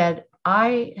 He said,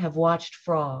 "I have watched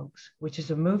Frogs," which is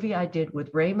a movie I did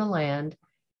with Ray Milland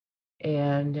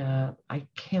and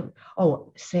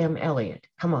Sam Elliott.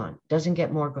 Come on, doesn't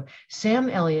get more. Sam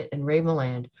Elliott and Ray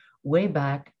Milland, way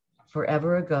back,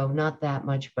 forever ago, not that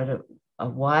much, but a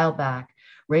while back.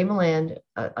 Ray Milland,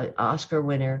 an Oscar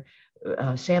winner,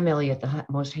 Sam Elliott, the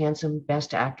most handsome,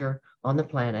 best actor on the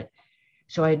planet.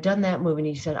 So I had done that movie, and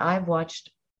he said, "I've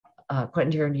watched,"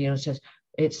 Quentin Tarantino says,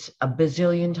 "it's a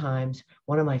bazillion times,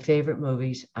 one of my favorite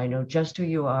movies. I know just who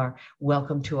you are.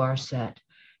 Welcome to our set."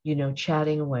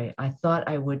 Chatting away. I thought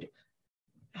I would,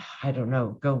 I don't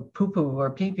know, go poo-poo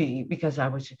or pee-pee, because I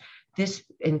was this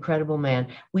incredible man.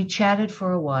 We chatted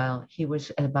for a while. He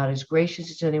was about as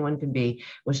gracious as anyone can be. It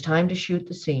was time to shoot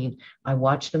the scene. I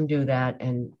watched them do that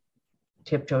and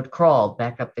crawled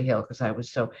back up the hill because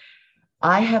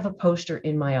I have a poster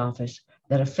in my office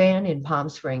that a fan in Palm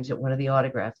Springs at one of the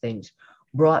autograph things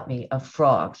brought me of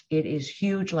frogs. It is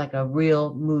huge, like a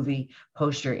real movie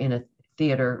poster in a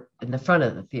theater, in the front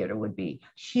of the theater would be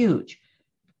huge.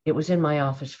 It was in my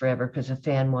office forever because a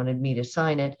fan wanted me to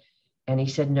sign it. And he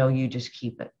said, no, you just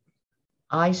keep it.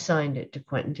 I signed it to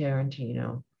Quentin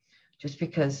Tarantino just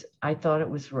because I thought it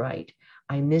was right.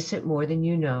 I miss it more than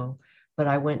you know, but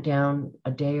I went down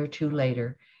a day or two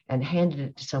later and handed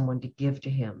it to someone to give to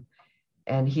him.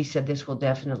 And he said, this will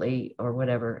definitely, or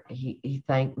whatever. He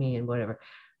thanked me and whatever.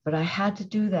 But I had to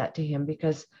do that to him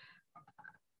because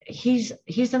he's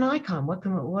an icon. What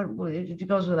it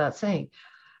goes without saying.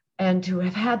 And to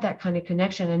have had that kind of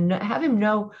connection and have him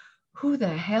know who the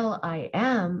hell I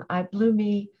am, I blew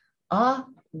me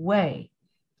away.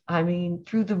 I mean,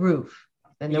 through the roof.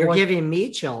 And you're giving me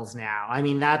chills now. I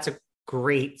mean, that's a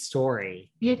great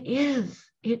story. It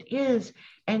is.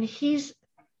 And he's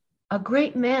a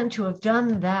great man to have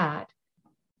done that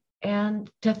and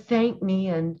to thank me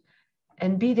and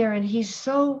be there. And he's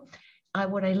so,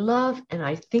 what I love, and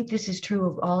I think this is true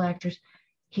of all actors,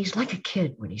 he's like a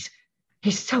kid when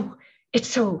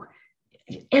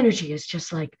energy is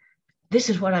just like, this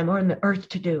is what I'm on the earth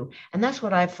to do. And that's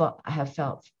what I have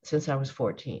felt since I was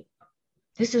 14.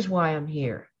 This is why I'm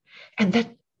here.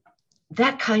 And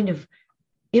that kind of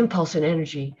impulse and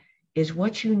energy is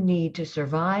what you need to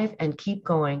survive and keep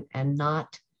going and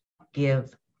not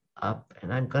give up.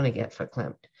 And I'm going to get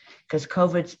verklempt because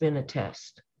COVID's been a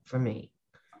test for me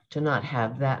to not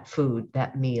have that food,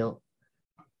 that meal,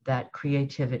 that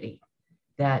creativity,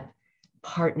 that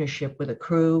partnership with a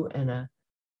crew and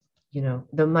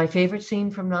my favorite scene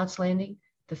from Knots Landing,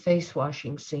 the face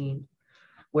washing scene,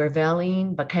 where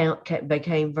Valine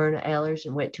became Verna Ehlers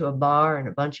and went to a bar and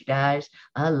a bunch of guys.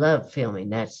 I love filming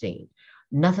that scene.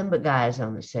 Nothing but guys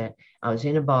on the set. I was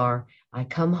in a bar. I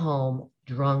come home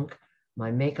drunk, my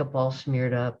makeup all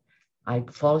smeared up. I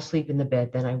fall asleep in the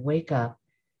bed. Then I wake up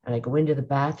and I go into the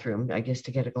bathroom, I guess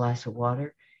to get a glass of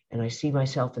water. And I see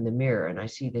myself in the mirror and I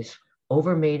see this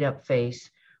over made up face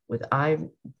with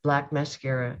black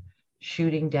mascara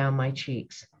shooting down my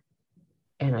cheeks.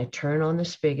 And I turn on the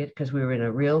spigot because we were in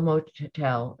a real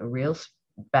motel, a real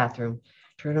bathroom,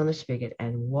 turn on the spigot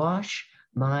and wash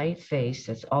my face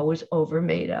that's always over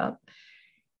made up,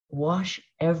 wash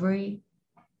every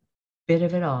bit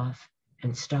of it off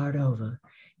and start over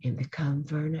and become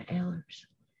Verna Ehlers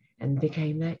and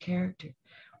became that character.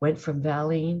 Went from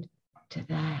Valine to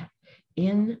that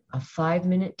in a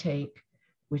 5-minute take,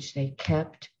 which they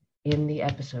kept in the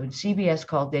episode. CBS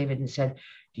called David and said,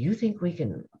 do you think we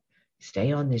can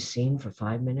stay on this scene for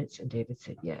 5 minutes? And David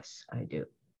said, yes, I do.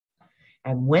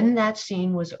 And when that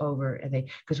scene was over, and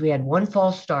because we had one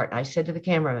false start, I said to the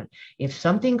cameraman, if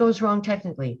something goes wrong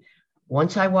technically,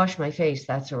 once I wash my face,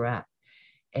 that's a wrap.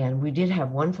 And we did have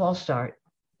one false start.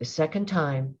 The second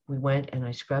time we went and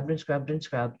I scrubbed and scrubbed and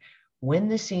scrubbed. When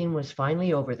the scene was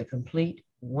finally over, the complete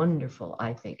wonderful,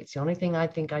 I think, it's the only thing I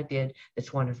think I did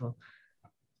that's wonderful.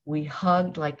 We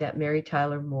hugged like that Mary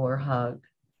Tyler Moore hug,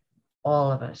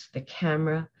 all of us, the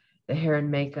camera, the hair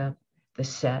and makeup, the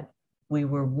set. We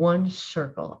were one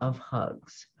circle of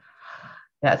hugs.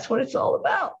 That's what it's all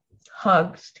about.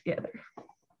 Hugs together.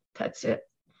 That's it.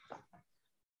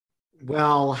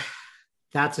 Well,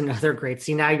 that's another great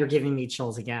scene. Now you're giving me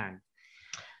chills again.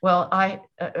 Well,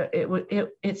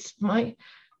 it's my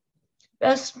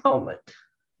best moment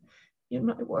in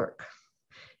my work.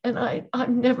 And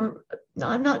I'm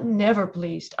not never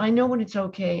pleased. I know when it's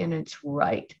okay and it's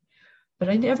right, but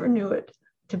I never knew it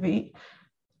to be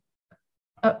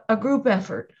a group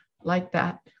effort like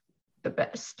that, the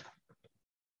best.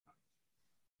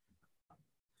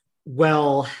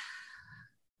 Well,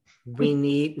 we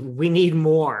need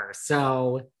more.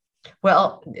 So,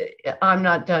 well, I'm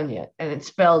not done yet, and it's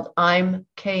spelled I'm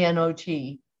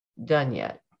KNOT done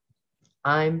yet.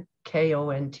 I'm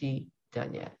KONT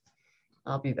done yet.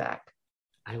 I'll be back.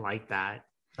 I like that.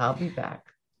 I'll be back.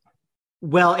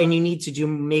 Well, and you need to do,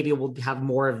 maybe we'll have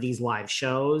more of these live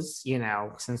shows,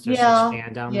 since there's such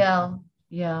fandom.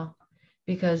 Yeah.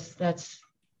 Because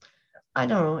I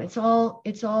don't know, it's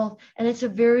all, and it's a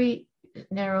very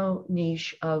narrow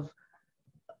niche of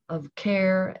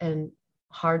care and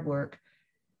hard work.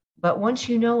 But once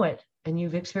you know it and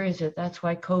you've experienced it, that's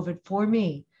why COVID for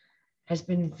me has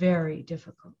been very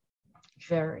difficult.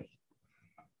 Very.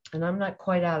 And I'm not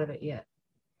quite out of it yet.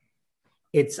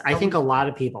 I think a lot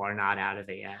of people are not out of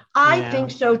it yet. I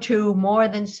think so too, more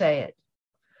than say it.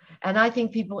 And I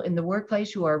think people in the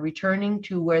workplace who are returning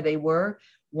to where they were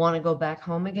want to go back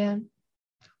home again,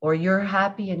 or you're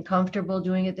happy and comfortable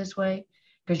doing it this way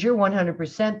because you're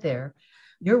 100% there.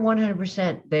 You're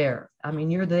 100% there. I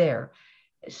mean, you're there.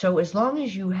 So as long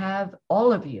as you have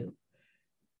all of you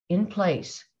in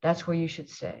place, that's where you should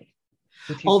stay.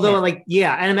 Although, like,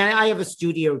 yeah, and I mean, I have a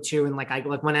studio too, and like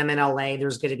when I'm in LA,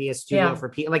 there's going to be a studio for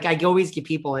people. Like, I always give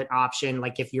people an option.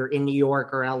 Like, if you're in New York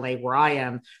or LA, where I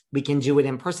am, we can do it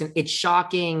in person. It's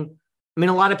shocking. I mean,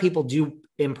 a lot of people do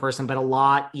in person, but a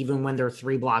lot, even when they're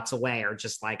 3 blocks away, are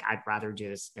just like, I'd rather do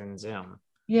this in Zoom.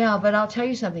 Yeah, but I'll tell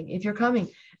you something. If you're coming,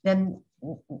 then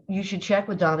you should check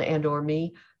with Donna and or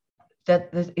me.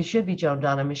 That it should be Joan,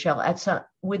 Donna, Michelle I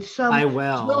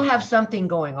will. We'll have something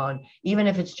going on, even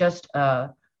if it's just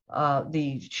the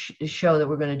show that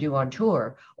we're going to do on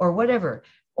tour or whatever,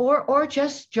 or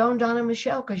just Joan, Donna,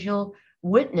 Michelle, because you'll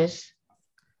witness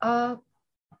the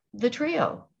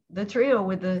trio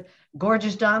with the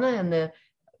gorgeous Donna and the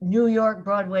New York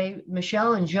Broadway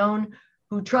Michelle, and Joan,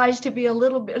 who tries to be a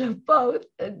little bit of both.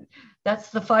 And that's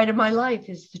the fight of my life,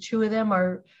 is the two of them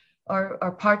are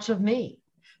parts of me.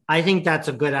 I think that's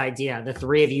a good idea. The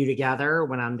 3 of you together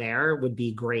when I'm there would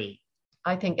be great.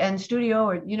 I think, and studio,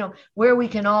 or, where we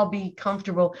can all be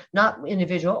comfortable, not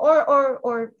individual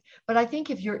but I think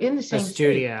if you're in the same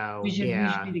studio, we should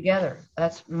be together.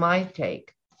 That's my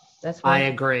take. I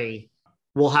agree.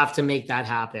 We'll have to make that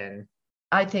happen.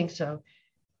 I think so.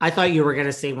 I thought you were going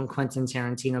to say when Quentin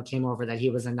Tarantino came over that he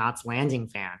was a Knots Landing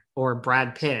fan, or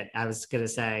Brad Pitt. I was going to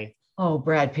say, oh,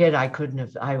 Brad Pitt. I couldn't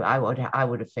have, I would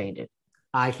have fainted.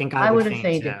 I think I would have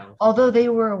fainted. Although they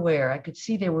were aware, I could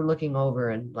see they were looking over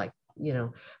and like,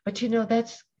 but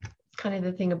that's kind of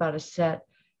the thing about a set.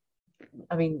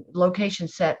 I mean, location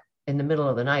set in the middle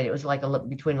of the night. It was like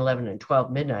between 11 and 12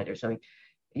 midnight or something.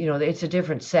 It's a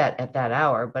different set at that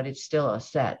hour, but it's still a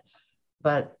set.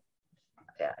 But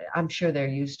I'm sure they're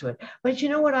used to it. But you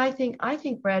know what I think? I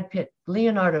think Brad Pitt,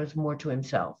 Leonardo is more to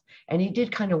himself. And he did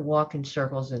kind of walk in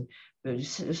circles and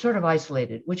sort of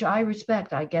isolated, which I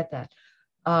respect. I get that.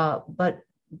 But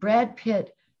Brad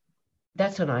Pitt,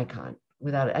 that's an icon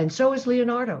without it. And so is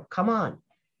Leonardo. Come on.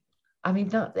 I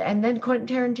mean, and then Quentin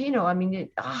Tarantino. I mean,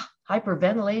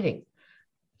 hyperventilating.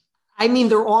 I mean,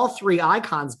 they're all 3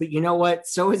 icons, but you know what?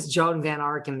 So is Joan Van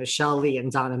Ark and Michelle Lee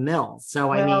and Donna Mills.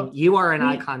 So, I mean, you are an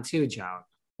icon too, Joan.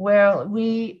 Well,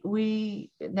 we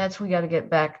got to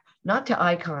get back, not to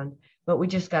icon, but we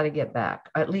just got to get back.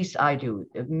 At least I do.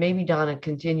 Maybe Donna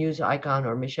continues icon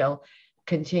or Michelle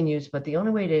continues, but the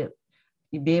only way to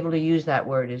be able to use that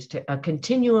word is to a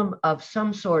continuum of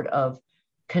some sort of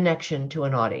connection to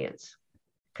an audience,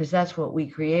 because that's what we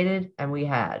created and we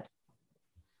had.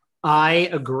 I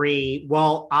agree.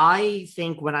 Well, I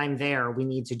think when I'm there, we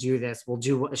need to do this. We'll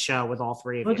do a show with all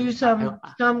 3 of you. We'll do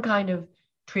some kind of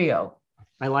trio.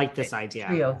 I like this idea.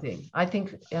 Trio thing. I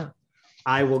think, yeah.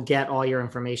 I will get all your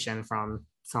information from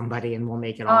somebody and we'll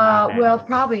make it all happen. Well,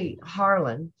 probably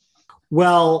Harlan.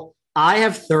 Well, I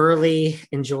have thoroughly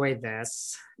enjoyed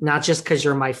this, not just because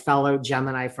you're my fellow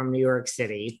Gemini from New York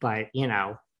City, but,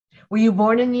 Were you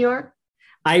born in New York?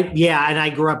 And I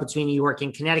grew up between New York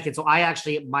and Connecticut. So I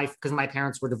actually, because my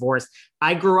parents were divorced,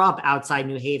 I grew up outside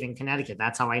New Haven, Connecticut.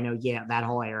 That's how I know that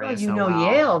whole area. Well,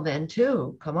 Yale then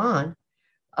too. Come on.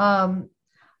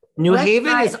 New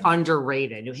Haven is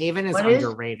underrated. New Haven is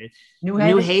underrated. New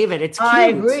Haven, it's cute. I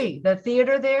agree. The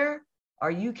theater there, are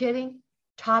you kidding?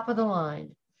 Top of the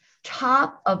line.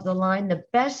 The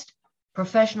best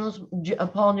professionals,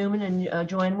 Paul Newman and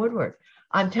Joanne Woodward.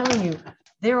 I'm telling you,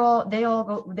 they all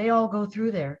go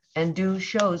through there and do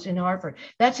shows in Hartford.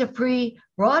 That's a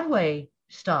pre-Broadway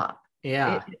stop.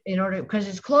 Yeah. In order, because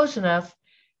it's close enough,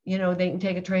 they can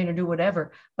take a train or do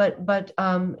whatever. But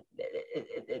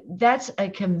that's a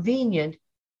convenient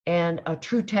and a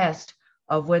true test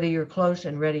of whether you're close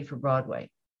and ready for Broadway.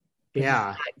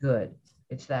 Yeah.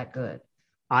 It's that good.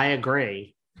 I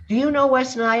agree. Do you know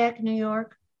West Nyack, New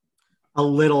York? A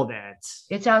little bit.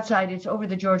 It's outside. It's over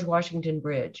the George Washington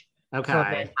Bridge. Okay.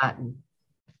 From Manhattan.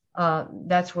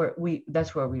 That's where we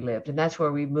lived, and that's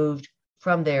where we moved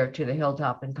from there to the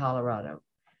Hilltop in Colorado.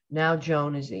 Now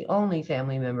Joan is the only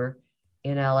family member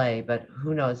in LA, but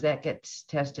who knows? That gets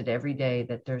tested every day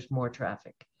that there's more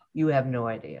traffic. You have no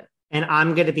idea. And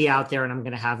I'm going to be out there and I'm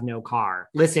going to have no car.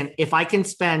 Listen, if I can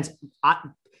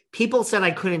people said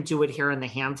I couldn't do it here in the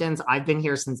Hamptons. I've been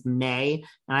here since May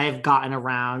and I have gotten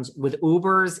around with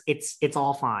Ubers. It's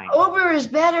all fine. Uber is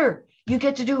better. You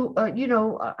get to do,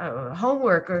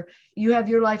 homework, or you have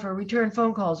your life, or return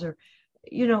phone calls, or,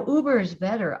 Uber is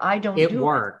better. I don't do it. It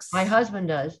works. My husband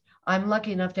does. I'm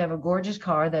lucky enough to have a gorgeous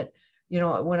car that,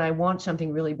 when I want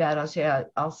something really bad, I'll say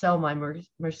I'll sell my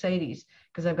Mercedes,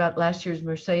 because I've got last year's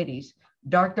Mercedes,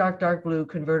 dark blue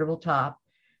convertible top,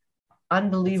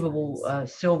 unbelievable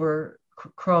silver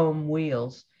chrome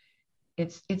wheels.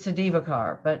 It's a diva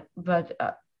car, but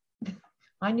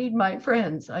I need my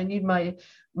friends. I need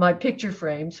my picture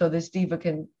frame so this diva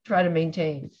can try to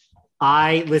maintain.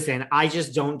 I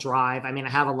just don't drive. I mean, I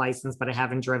have a license, but I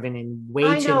haven't driven in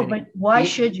I too know, many. but why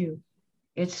should you?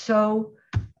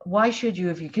 Why should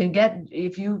you? If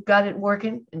you got it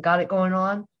working and got it going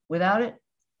on without it,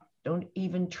 don't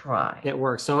even try. It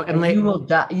works. So, and you will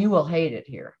die. You will hate it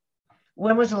here.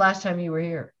 When was the last time you were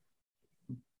here?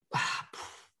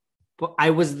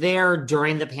 I was there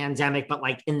during the pandemic, but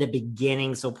like in the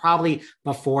beginning. So probably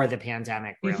before the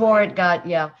pandemic. Really. Before it got,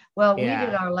 yeah. Well, we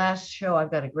did our last show.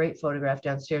 I've got a great photograph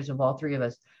downstairs of all three of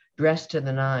us dressed to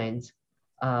the nines,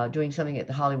 doing something at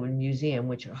the Hollywood Museum,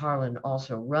 which Harlan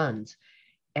also runs.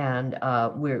 And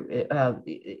we're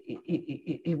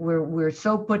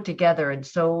so put together and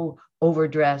so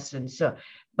overdressed and so,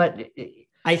 but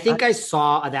I think I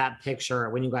saw that picture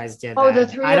when you guys did that. The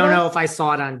three I don't know if I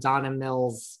saw it on Donna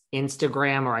Mills'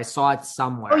 Instagram or I saw it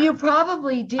somewhere. Oh, you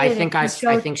probably did. I think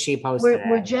she posted it.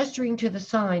 We're gesturing to the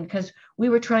sign because we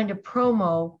were trying to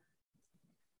promo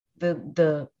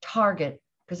the Target,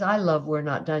 because I love We're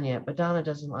Not Done Yet, but Donna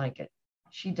doesn't like it.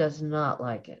 She does not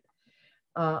like it.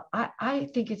 I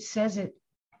think it says it.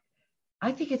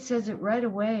 I think it says it right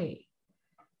away.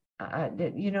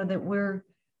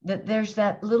 That there's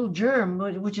that little germ,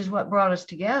 which is what brought us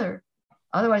together.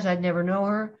 Otherwise, I'd never know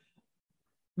her.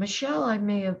 Michelle, I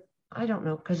don't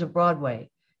know, because of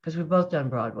Broadway, because we've both done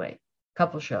Broadway,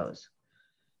 couple shows.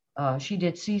 She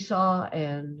did Seesaw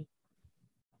and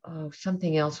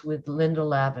something else with Linda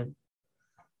Lavin.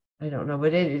 I don't know,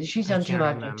 but she's done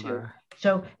Tinocchio too.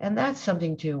 So, and that's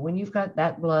something too. When you've got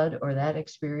that blood or that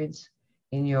experience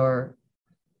in your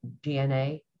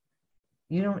DNA,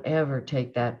 you don't ever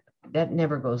take that. That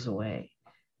never goes away,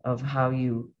 of how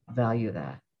you value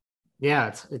that.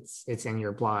 Yeah, it's in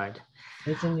your blood.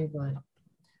 It's in your blood.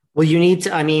 Well, you need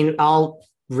to, I'll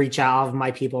have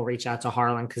my people reach out to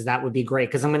Harlan, because that would be great,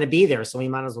 because I'm going to be there. So we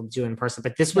might as well do it in person.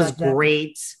 But this was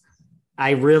great.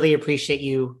 I really appreciate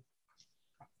you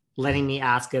letting me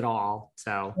ask it all.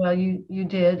 So, well, you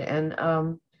did. And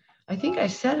I think I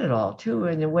said it all too,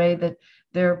 in a way that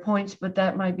there are points, but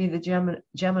that might be the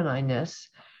Gemini-ness.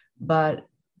 But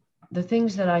the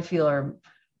things that I feel are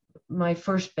my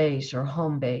first base or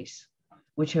home base,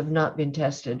 which have not been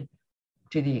tested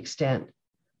to the extent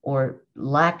or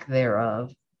lack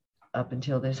thereof up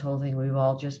until this whole thing we've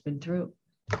all just been through.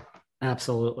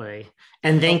 Absolutely.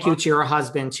 And thank you to your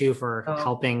husband too for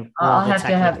helping. I'll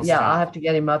have to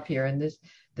get him up here, and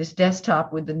this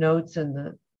desktop with the notes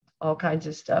and all kinds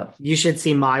of stuff. You should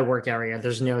see my work area.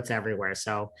 There's notes everywhere.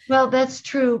 So, well, that's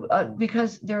true,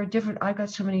 because there are I've got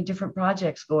so many different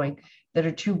projects going that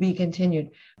are to be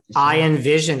continued. So, I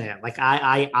envision it. Like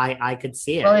I could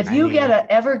see it. Well, if you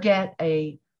ever get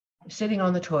a sitting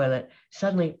on the toilet,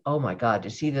 suddenly, oh my God,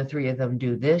 to see the three of them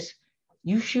do this,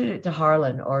 you shoot it to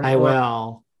Harlan I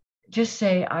will. Just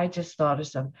say, I just thought of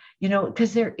some,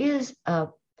 because there is a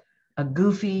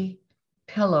goofy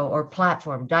pillow or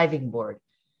platform, diving board,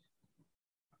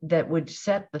 that would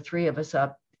set the three of us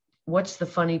up. What's the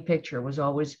funny picture was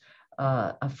always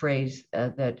a phrase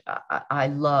that I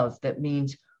love, that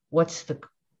means what's the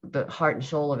heart and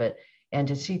soul of it. And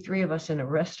to see three of us in a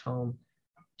rest home,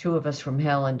 two of us from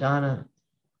hell and Donna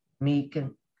Meek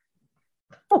and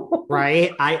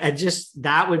right. I just,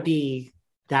 that would be.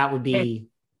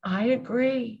 I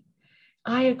agree.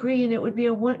 And it would be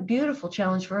a beautiful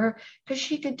challenge for her, because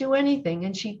she could do anything,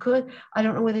 and she could, I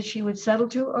don't know whether she would settle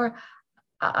to, or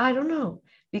I don't know,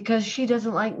 because she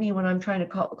doesn't like me when I'm trying to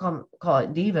call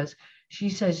it divas. She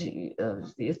says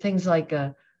things like,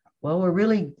 well, we're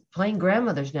really playing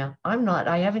grandmothers now. I'm not.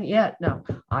 I haven't yet. No,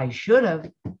 I should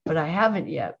have, but I haven't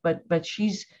yet. But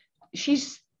she's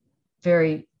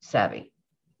very savvy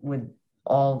with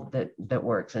all that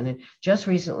works. And just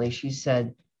recently she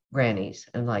said grannies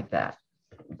and like that.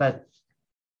 But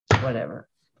whatever.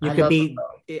 You could be.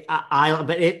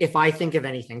 But if I think of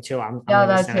anything too, I'm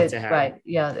that's send it to her. Right?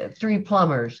 Yeah, 3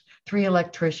 plumbers, 3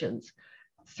 electricians,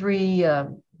 3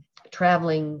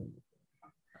 traveling.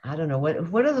 I don't know what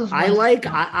are those. I like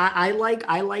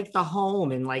the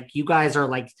home, and like you guys are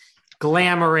like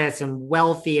glamorous and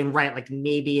wealthy and like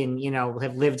maybe and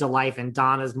have lived a life, and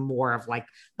Donna's more of like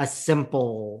a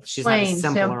simple. She's plain,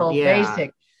 like simple,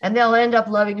 basic, and they'll end up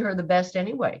loving her the best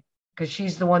anyway, because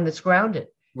she's the one that's grounded.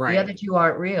 Right. The other 2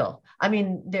 aren't real. I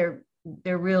mean, they're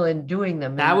real in doing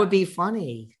them. That would be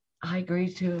funny. I agree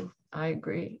too. I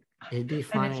agree. It'd be And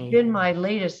funny. it's been my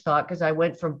latest thought because I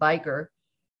went from biker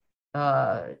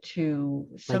to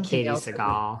Like something Katie else.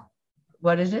 Seagal.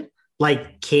 What is it?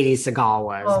 Like Katie Seagal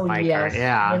was Oh biker. yes.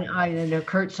 Yeah. And I know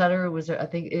Kurt Sutter was, I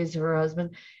think, is her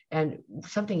husband, and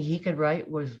something he could write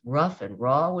was rough and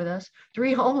raw with us.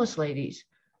 Three homeless ladies.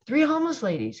 I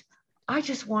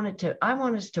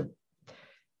want us to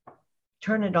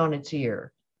turn it on its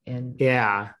ear. And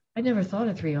Yeah. I never thought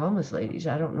of three homeless ladies.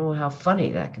 I don't know how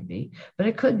funny that could be, but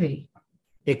it could be.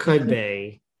 It could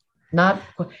be. Not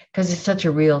because it's such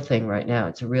a real thing right now.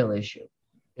 It's a real issue.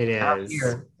 It Out is.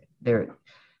 here, they're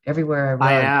everywhere I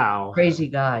run. I know. Crazy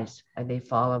guys, and they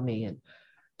follow me. And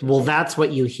Well, that's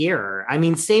what you hear. I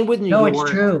mean, same with New no, York.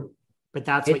 it's true. But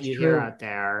that's what It's you true. hear out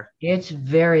there. It's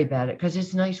very bad because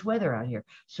it's nice weather out here.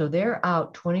 So they're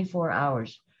out 24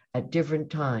 hours at different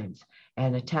times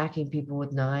and attacking people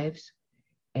with knives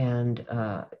and,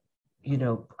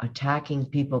 attacking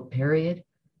people, period.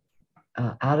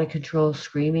 Out of control,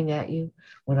 screaming at you.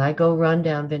 When I go run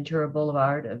down Ventura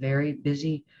Boulevard, a very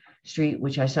busy street,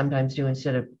 which I sometimes do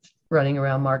instead of running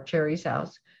around Mark Cherry's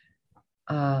house,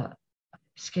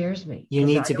 scares me. You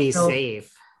need to be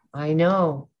safe. I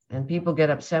know. And people get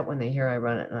upset when they hear I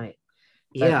run at night.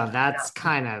 Yeah, that's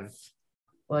kind of.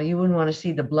 Well, you wouldn't want to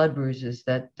see the blood bruises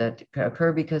that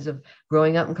occur because of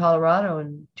growing up in Colorado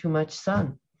and too much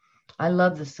sun. I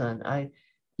love the sun.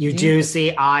 You do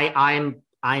see,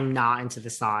 I'm not into the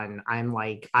sun.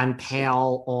 I'm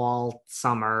pale all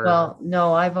summer. Well,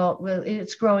 no,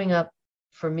 it's growing up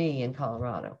for me in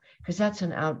Colorado because that's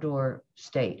an outdoor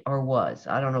state, or was.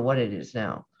 I don't know what it is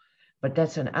now, but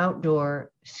that's an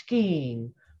outdoor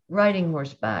skiing, riding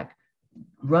horseback,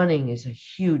 running is a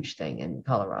huge thing in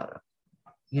Colorado.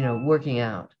 Working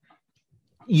out.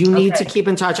 You need to keep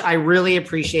in touch. I really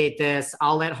appreciate this.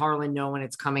 I'll let Harlan know when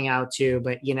it's coming out too,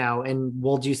 but and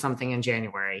we'll do something in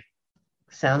January.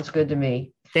 Sounds good to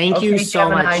me. Thank you so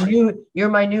much. You're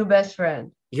my new best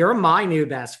friend. You're my new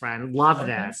best friend. Love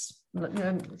this.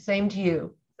 Same to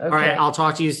you. Okay. All right. I'll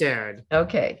talk to you soon.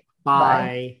 Okay.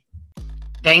 Bye.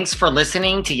 Thanks for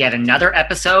listening to yet another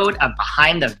episode of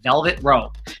Behind the Velvet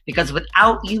Rope. Because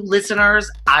without you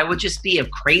listeners, I would just be a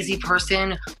crazy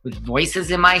person with voices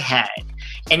in my head.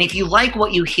 And if you like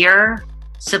what you hear,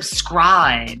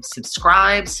 subscribe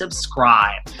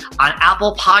on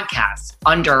Apple Podcasts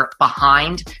under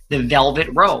Behind the Velvet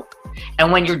Rope.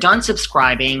 And when you're done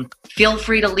subscribing, feel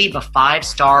free to leave a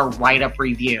 5-star write-up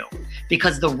review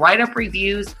because the write-up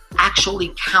reviews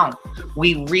actually count.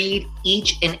 We read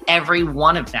each and every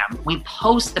one of them. We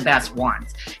post the best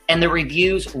ones, and the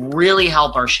reviews really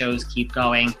help our shows keep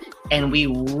going. And we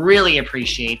really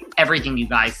appreciate everything you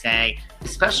guys say,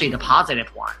 especially the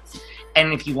positive ones.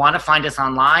 And if you want to find us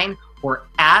online, we're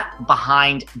at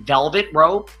Behind Velvet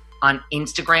Rope on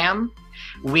Instagram.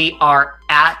 We are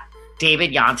at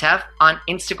David Yontef on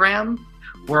Instagram.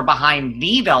 We're Behind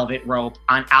the Velvet Rope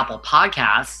on Apple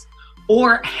Podcasts.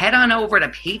 Or head on over to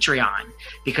Patreon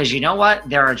because you know what?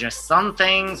 There are just some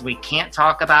things we can't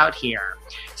talk about here.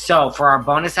 So for our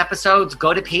bonus episodes,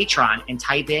 go to Patreon and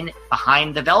type in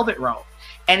Behind the Velvet Rope.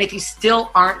 And if you still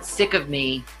aren't sick of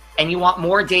me and you want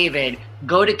more David,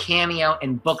 go to Cameo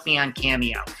and book me on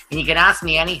Cameo. And you can ask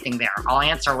me anything there. I'll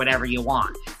answer whatever you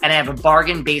want. And I have a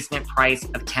bargain basement price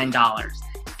of $10.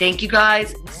 Thank you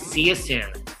guys. See you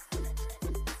soon.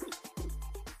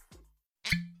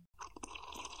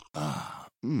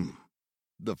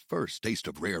 The first taste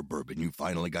of rare bourbon you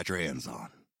finally got your hands on.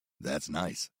 That's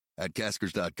nice. At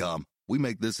Caskers.com, we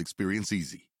make this experience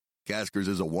easy. Caskers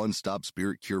is a one-stop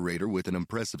spirit curator with an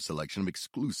impressive selection of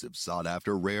exclusive,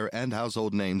 sought-after, rare, and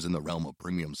household names in the realm of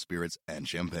premium spirits and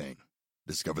champagne.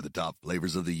 Discover the top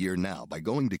flavors of the year now by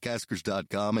going to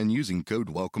Caskers.com and using code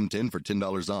WELCOME10 for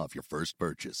 $10 off your first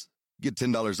purchase. Get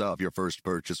 $10 off your first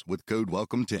purchase with code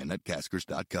WELCOME10 at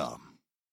Caskers.com.